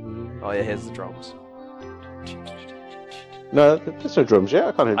it. Oh yeah, here's the drums. No, there's no drums yet.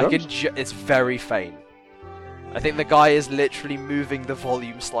 I can't hear I drums. can. It's very faint. I think the guy is literally moving the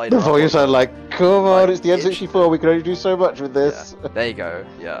volume slider. The volume sound like, come on, Like, it's the N64. We can only do so much with this. Yeah. There you go.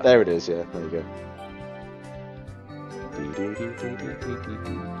 Yeah. There it is. Yeah, there you go.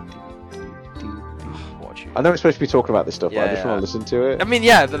 Watch you. I know we're supposed to be talking about this stuff, but I just want to listen to it. I mean,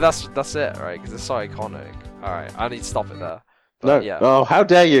 yeah, that's it, right? Because it's so iconic. All right, I need to stop it there. No. Yeah. Oh, how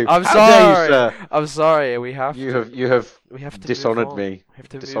dare you! I'm how sorry. dare you, sir? I'm sorry. We have You to. have We have to dishonoured move on. me. We have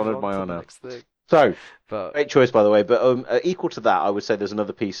to Dishonoured move my on to the honour. next thing. So, But great choice, by the way. But equal to that, I would say there's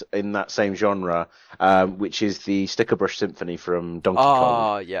another piece in that same genre, which is the Sticker Brush Symphony from Donkey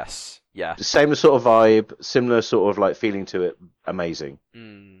Kong. yes, yeah. Same sort of vibe, similar sort of like feeling to it. Amazing.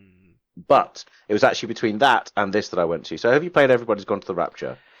 But it was actually between that and this that I went to. So have you played Everybody's Gone to the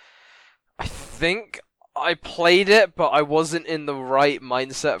Rapture? I think I played it, but I wasn't in the right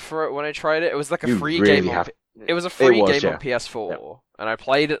mindset for it when I tried it. It was like a You free really game. have- It was a free was, game yeah. on PS4, and I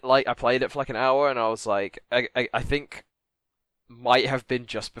played it for like an hour, and I was like, I think might have been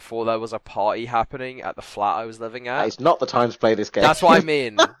just before there was a party happening at the flat I was living at. It's not the time to play this game. That's what I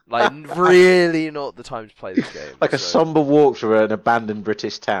mean. Like, really not the time to play this game. Like a so, somber walk through an abandoned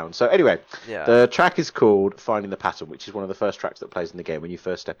British town. So anyway, Yeah. the track is called Finding the Pattern, which is one of the first tracks that plays in the game when you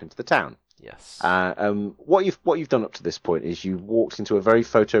first step into the town. Yes. What you've done up to this point is you walked into a very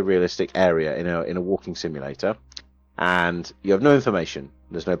photorealistic area in a walking simulator, and you have no information.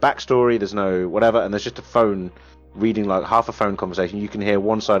 There's no backstory, there's no whatever, and there's just a phone reading like half a phone conversation. You can hear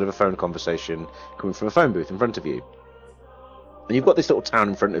one side of a phone conversation coming from a phone booth in front of you. And you've got this little town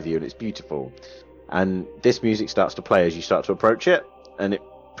in front of you, and it's beautiful. And this music starts to play as you start to approach it, and it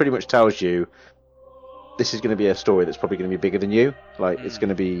pretty much tells you this is going to be a story that's probably going to be bigger than you. Like, it's going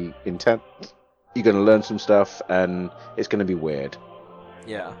to be intense. You're going to learn some stuff, and it's going to be weird.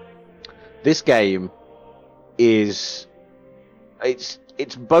 Yeah. This game is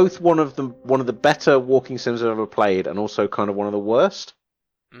it's both one of the better walking sims I've ever played, and also kind of one of the worst,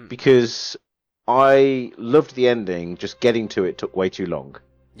 because I loved the ending. Just getting to it took way too long.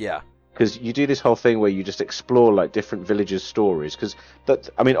 Yeah. Because you do this whole thing where you just explore like different villagers' stories. Because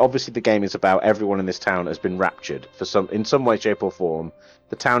obviously the game is about everyone in this town has been raptured in some way, shape, or form.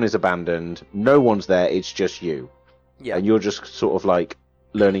 The town is abandoned. No one's there. It's just you. Yeah. And you're just sort of like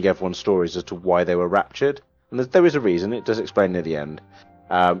learning everyone's stories as to why they were raptured. And there is a reason. It does explain near the end.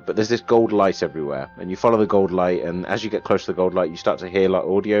 But there's this gold light everywhere, and you follow the gold light. And as you get close to the gold light, you start to hear like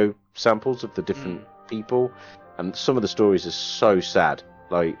audio samples of the different people. And some of the stories are so sad.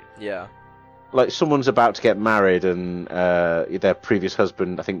 Like someone's about to get married, and their previous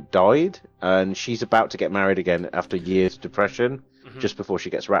husband, I think, died, and she's about to get married again after years of depression, just before she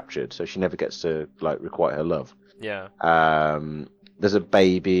gets raptured, so she never gets to like requite her love. Yeah. There's a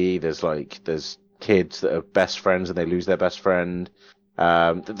baby. There's kids that are best friends, and they lose their best friend.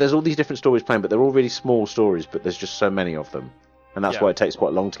 There's all these different stories playing, but they're all really small stories. But there's just so many of them, and that's why it takes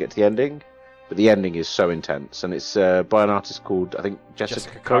quite long to get to the ending. But the ending is so intense, and it's by an artist called, I think,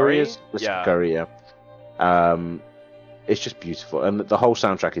 Jessica Curry. Jessica Curry, yeah. It's just beautiful, and the whole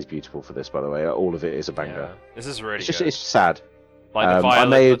soundtrack is beautiful for this, by the way. All of it is a banger. Yeah. This is really It's just good. it's sad. Like the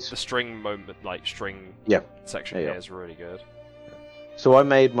violin, the string moment, like string section Yeah, here yeah. is really good. So I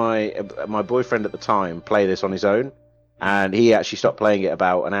made my boyfriend at the time play this on his own, and he actually stopped playing it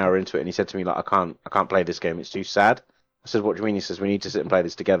about an hour into it, and he said to me like, I can't play this game. It's too sad. I said, what do you mean? He says, we need to sit and play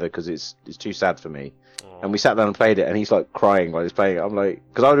this together because it's too sad for me. Aww. And we sat down and played it, and he's like crying while he's playing it. I'm like,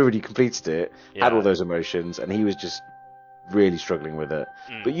 because I'd already completed it, had Yeah. all those emotions, and he was just really struggling with it.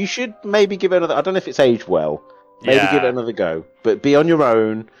 Mm. But you should maybe give it another. I don't know if it's aged well. Maybe Yeah. give it another go. But be on your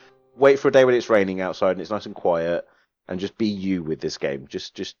own. Wait for a day when it's raining outside and it's nice and quiet, and just be you with this game.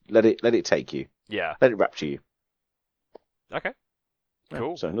 Just let it take you. Yeah. Let it rapture you. Okay.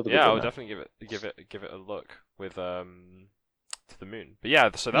 Cool. So another good Yeah, one I'll there. definitely give it a look with To the Moon. But yeah,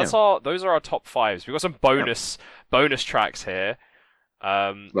 so those are our top fives. We've got some bonus tracks here.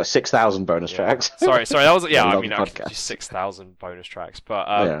 Like 6,000 bonus Yeah. tracks. Sorry, that was I I love mean podcasts. actually 6,000 bonus tracks. But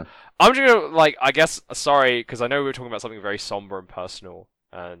Yeah. I'm just gonna I guess sorry because I know we were talking about something very somber and personal.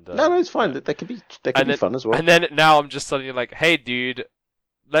 And No, it's fine. They can be fun as well. And then now I'm just suddenly like, hey dude,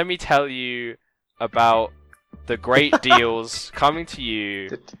 let me tell you about the great deals coming to you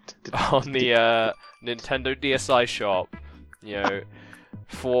on the Nintendo DSi shop. You know,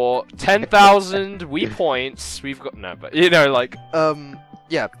 for 10,000 Wii points, we've got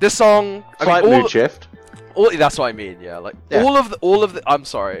yeah, this song. Slight mood shift. That's what I mean. Yeah, Yeah. all of the. I'm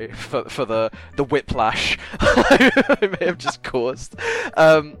sorry for the whiplash I may have just caused.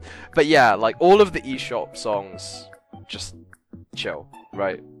 But yeah, like all of the eShop songs, just chill.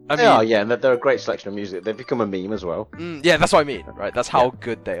 right? They are, yeah, and they're a great selection of music. They've become a meme as well. Yeah, that's what I mean, right? That's how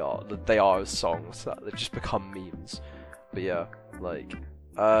good they are. They are as songs. That they've just become memes. But yeah, like,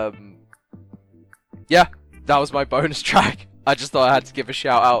 yeah, that was my bonus track. I just thought I had to give a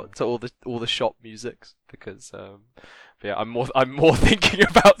shout out to all the shop musics because, but yeah, I'm more thinking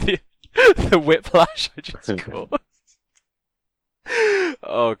about the whiplash I just caught.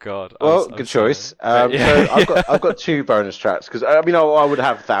 Oh god. Well, I'm good sorry. choice. But, yeah. So I've got two bonus tracks because I mean I would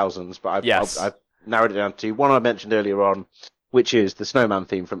have thousands, but Yes. I've narrowed it down to one I mentioned earlier on, which is the Snowman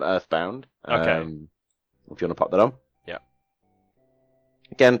theme from Earthbound. Okay. If you want to pop that on. Yeah.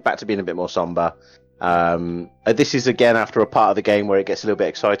 Again, back to being a bit more somber. This is again after a part of the game where it gets a little bit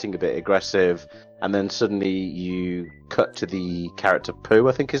exciting, a bit aggressive, and then suddenly you cut to the character Pooh,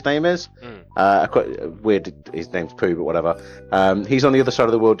 I think his name is. Quite weird, his name's Pooh, but whatever. He's on the other side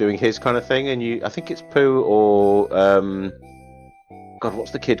of the world doing his kind of thing, and I think it's Pooh or God,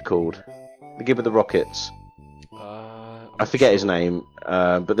 what's the kid called? The kid with the rockets. I forget his name,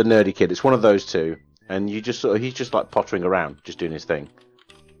 but the nerdy kid. It's one of those two, and you just he's just like pottering around, just doing his thing.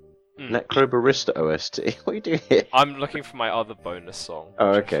 Necrobarista OST. What are you doing here? I'm looking for my other bonus song.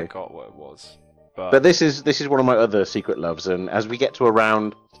 Oh, which okay. I forgot what it was. But this is one of my other secret loves, and as we get to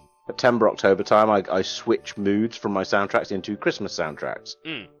around September, October time, I switch moods from my soundtracks into Christmas soundtracks.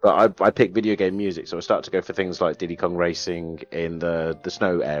 But I pick video game music, so I start to go for things like Diddy Kong Racing in the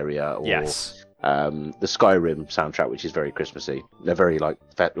snow area, or Yes. the Skyrim soundtrack, which is very Christmassy. They're very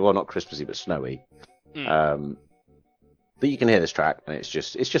well, not Christmassy, but snowy. But you can hear this track, and it's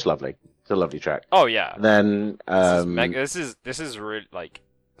just lovely. It's a lovely track. Oh yeah. And then this is really like.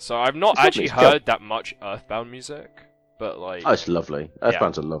 So I've not It's actually lovely. heard that much Earthbound music, but like. oh, it's lovely.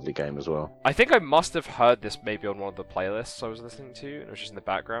 Earthbound's a lovely game as well. I think I must have heard this maybe on one of the playlists I was listening to, and it was just in the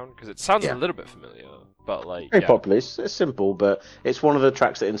background because it sounds Yeah. a little bit familiar, but like. Very yeah. popular. It's simple, but it's one of the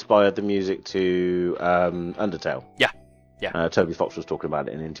tracks that inspired the music to Undertale. Yeah. Yeah. Toby Fox was talking about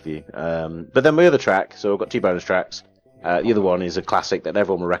it in an interview. But then my other track, so I've got two bonus tracks. The other one is a classic that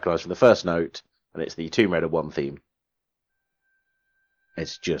everyone will recognise from the first note, and it's the Tomb Raider 1 theme.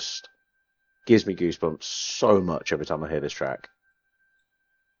 It's just gives me goosebumps so much every time I hear this track.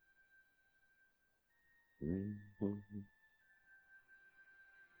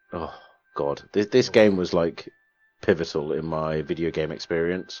 Oh God, this game was like pivotal in my video game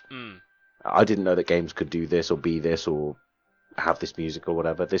experience. I didn't know that games could do this or be this or have this music or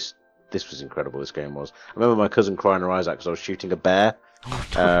whatever. This was incredible. This game was. I remember my cousin crying her eyes out because I was shooting a bear.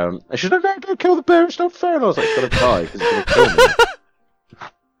 And she's like, "No, don't kill the bear. It's not fair." And I was like, "It's gonna die because it's gonna kill me."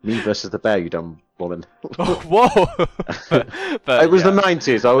 Me versus the bear, you dumb woman. Whoa! but It was yeah. the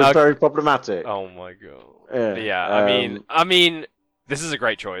 90s. I was very problematic. Oh my god. Yeah. But yeah, I mean, this is a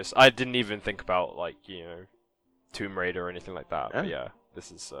great choice. I didn't even think about like Tomb Raider or anything like that. But yeah,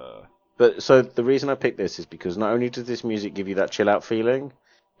 this is. But so the reason I picked this is because not only does this music give you that chill out feeling,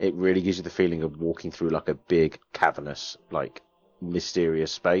 it really gives you the feeling of walking through like a big cavernous, like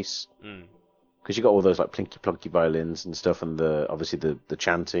mysterious space. Because you got all those like plinky plonky violins and stuff, and obviously the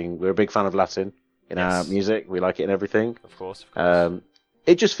chanting. We're a big fan of Latin in our music. We like it in everything. Of course.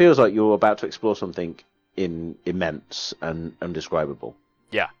 It just feels like you're about to explore something immense and undescribable.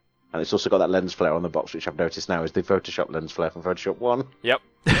 Yeah. And it's also got that lens flare on the box, which I've noticed now is the Photoshop lens flare from Photoshop 1. Yep.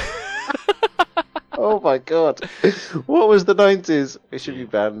 Oh my god. What was the 90s? It should be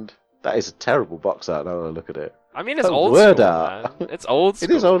banned. That is a terrible box art now that I look at it. I mean, it's Like old word school, art. man. It's old school.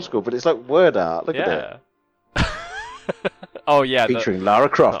 It is old school, but it's like word art. Look at it. Oh yeah. Featuring Lara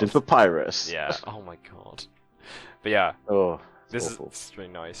Croft in Papyrus. Yeah. Oh my god. But yeah. Oh, This awful. is really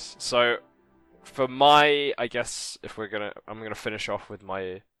nice. So, for I guess I'm gonna finish off with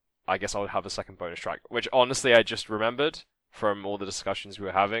I guess I'll have a second bonus track, which honestly I just remembered from all the discussions we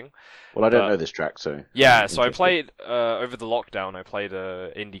were having. Well, I don't know this track, so... Yeah, so I played, over the lockdown, I played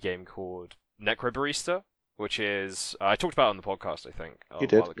a indie game called Necrobarista, which is, I talked about it on the podcast, I think, a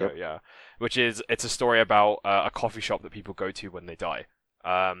while ago, yeah. Which is, it's a story about a coffee shop that people go to when they die.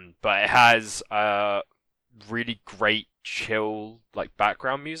 But it has really great, chill, like,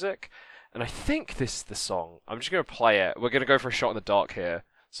 background music. And I think this is the song. I'm just going to play it. We're going to go for a shot in the dark here.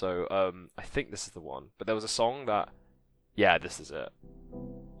 So, I think this is the one. But there was a song that... Yeah, this is it.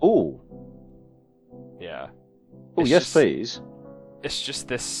 Ooh. Yeah. Oh, yes, please. It's just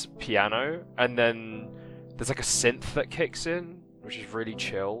this piano, and then there's like a synth that kicks in, which is really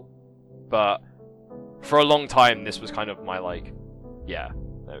chill. But for a long time, this was kind of my like... Yeah,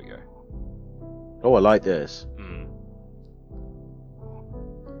 there we go. Oh, I like this.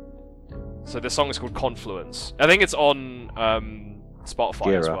 So this song is called Confluence. I think it's on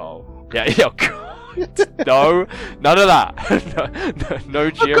Spotify as Gira. well. Yeah, yeah. No, none of that. No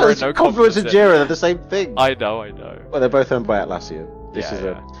Jira, no Confluence and Confluence. Jira, they're the same thing. I know. Well, they're both owned by Atlassian. This is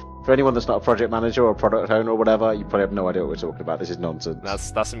for anyone that's not a project manager or a product owner or whatever, you probably have no idea what we're talking about. This is nonsense.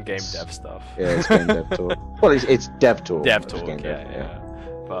 That's some game dev stuff. Yeah, it's game dev talk. Well, it's dev talk. Dev It's talk, game dev, yeah.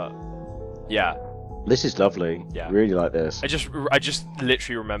 But yeah, This is lovely. Yeah. Really like this. I just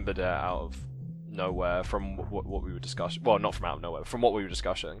literally remembered it out of nowhere from what we were discussing. Well, not from out of nowhere, from what we were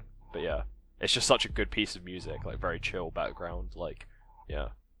discussing. But yeah, it's just such a good piece of music, like very chill background, like yeah.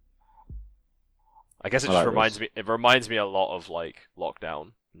 I guess it I just like reminds this. me. It reminds me a lot of like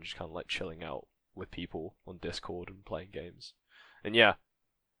lockdown and just kind of like chilling out with people on Discord and playing games. And yeah,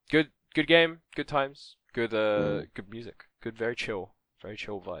 good game, good times, good good music, good very chill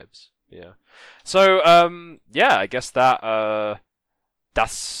vibes. Yeah. So yeah, I guess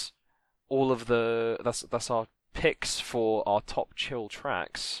that's all of the that's our picks for our top chill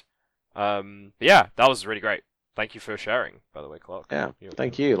tracks. But yeah, that was really great. Thank you for sharing, by the way, Clark. Yeah,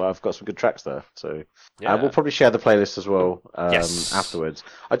 thank you. Like, I've got some good tracks there. So Yeah. we'll probably share the playlist as well Yes. afterwards.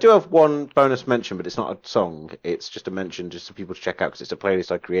 I do have one bonus mention, but it's not a song. It's just a mention just for people to check out because it's a playlist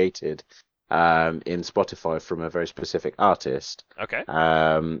I created in Spotify from a very specific artist. Okay.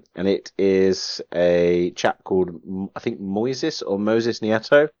 And it is a chap called, I think, Moses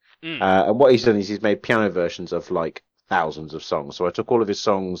Nieto. And what he's done is he's made piano versions of like thousands of songs. So I took all of his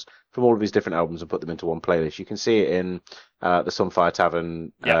songs from all of his different albums and put them into one playlist. You can see it in the Sunfire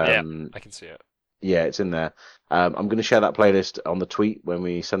Tavern. Yeah, I can see it. Yeah, it's in there. I'm going to share that playlist on the tweet when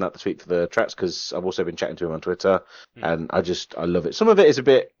we send out the tweet for the tracks because I've also been chatting to him on Twitter, and I love it. Some of it is a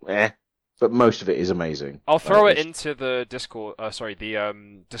bit but most of it is amazing. I'll throw it It's- into the Discord.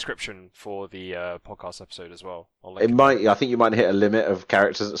 The description for the podcast episode as well. I'll link It might. I think you might hit a limit of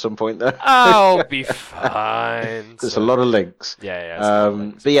characters at some point there. I'll be fine. There's a lot of links. Yeah. it's a lot of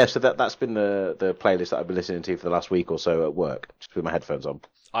links. But yeah, so that's been the playlist that I've been listening to for the last week or so at work, just with my headphones on.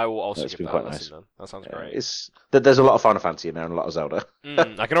 I will also That's give been that quite a nice. listen then. That sounds Yeah, great. there's a lot of Final Fantasy in there and a lot of Zelda.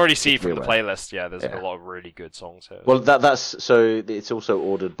 I can already see Just from be the aware. playlist. Yeah, there's Yeah. a lot of really good songs here. Well, that's so it's also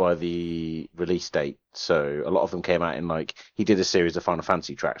ordered by the release date. So a lot of them came out in like he did a series of Final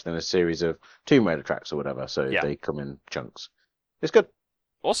Fantasy tracks, then a series of Tomb Raider tracks or whatever. So Yeah. they come in chunks. It's good.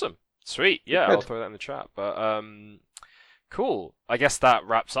 Awesome. Sweet. Yeah, Good. I'll throw that in the chat. But cool. I guess that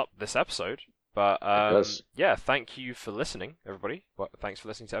wraps up this episode. But does. yeah, thank you for listening, everybody. Well, thanks for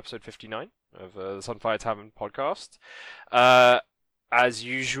listening to episode 59 of the Sunfire Tavern podcast. As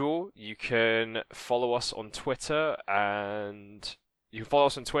usual, you can follow us on Twitter and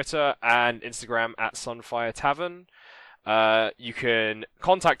Instagram at Sunfire Tavern. You can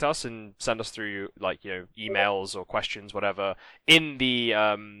contact us and send us through emails or questions, whatever, in the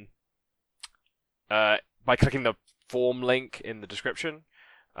by clicking the form link in the description.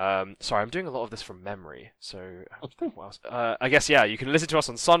 Sorry, I'm doing a lot of this from memory, so I have to think what else. I guess you can listen to us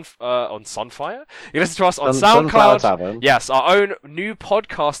on Sunfire. You can listen to us on Sunfire SoundCloud. Tavern. Yes, our own new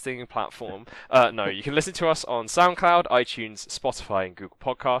podcasting platform. No, you can listen to us on SoundCloud, iTunes, Spotify, and Google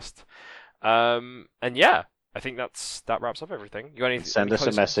Podcast. And yeah, I think that wraps up everything. You got any? Send any us a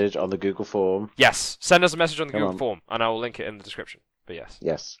closing- message on the Google form. Yes, send us a message on the Come Google on. form, and I will link it in the description. But yes.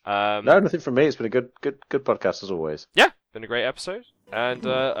 Yes. No, No, nothing from me. It's been a good podcast as always. yeah, been a great episode, and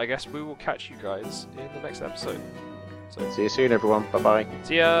I guess we will catch you guys in the next episode. So, See you soon, everyone. Bye bye.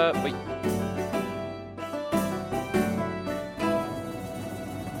 see ya. Bye.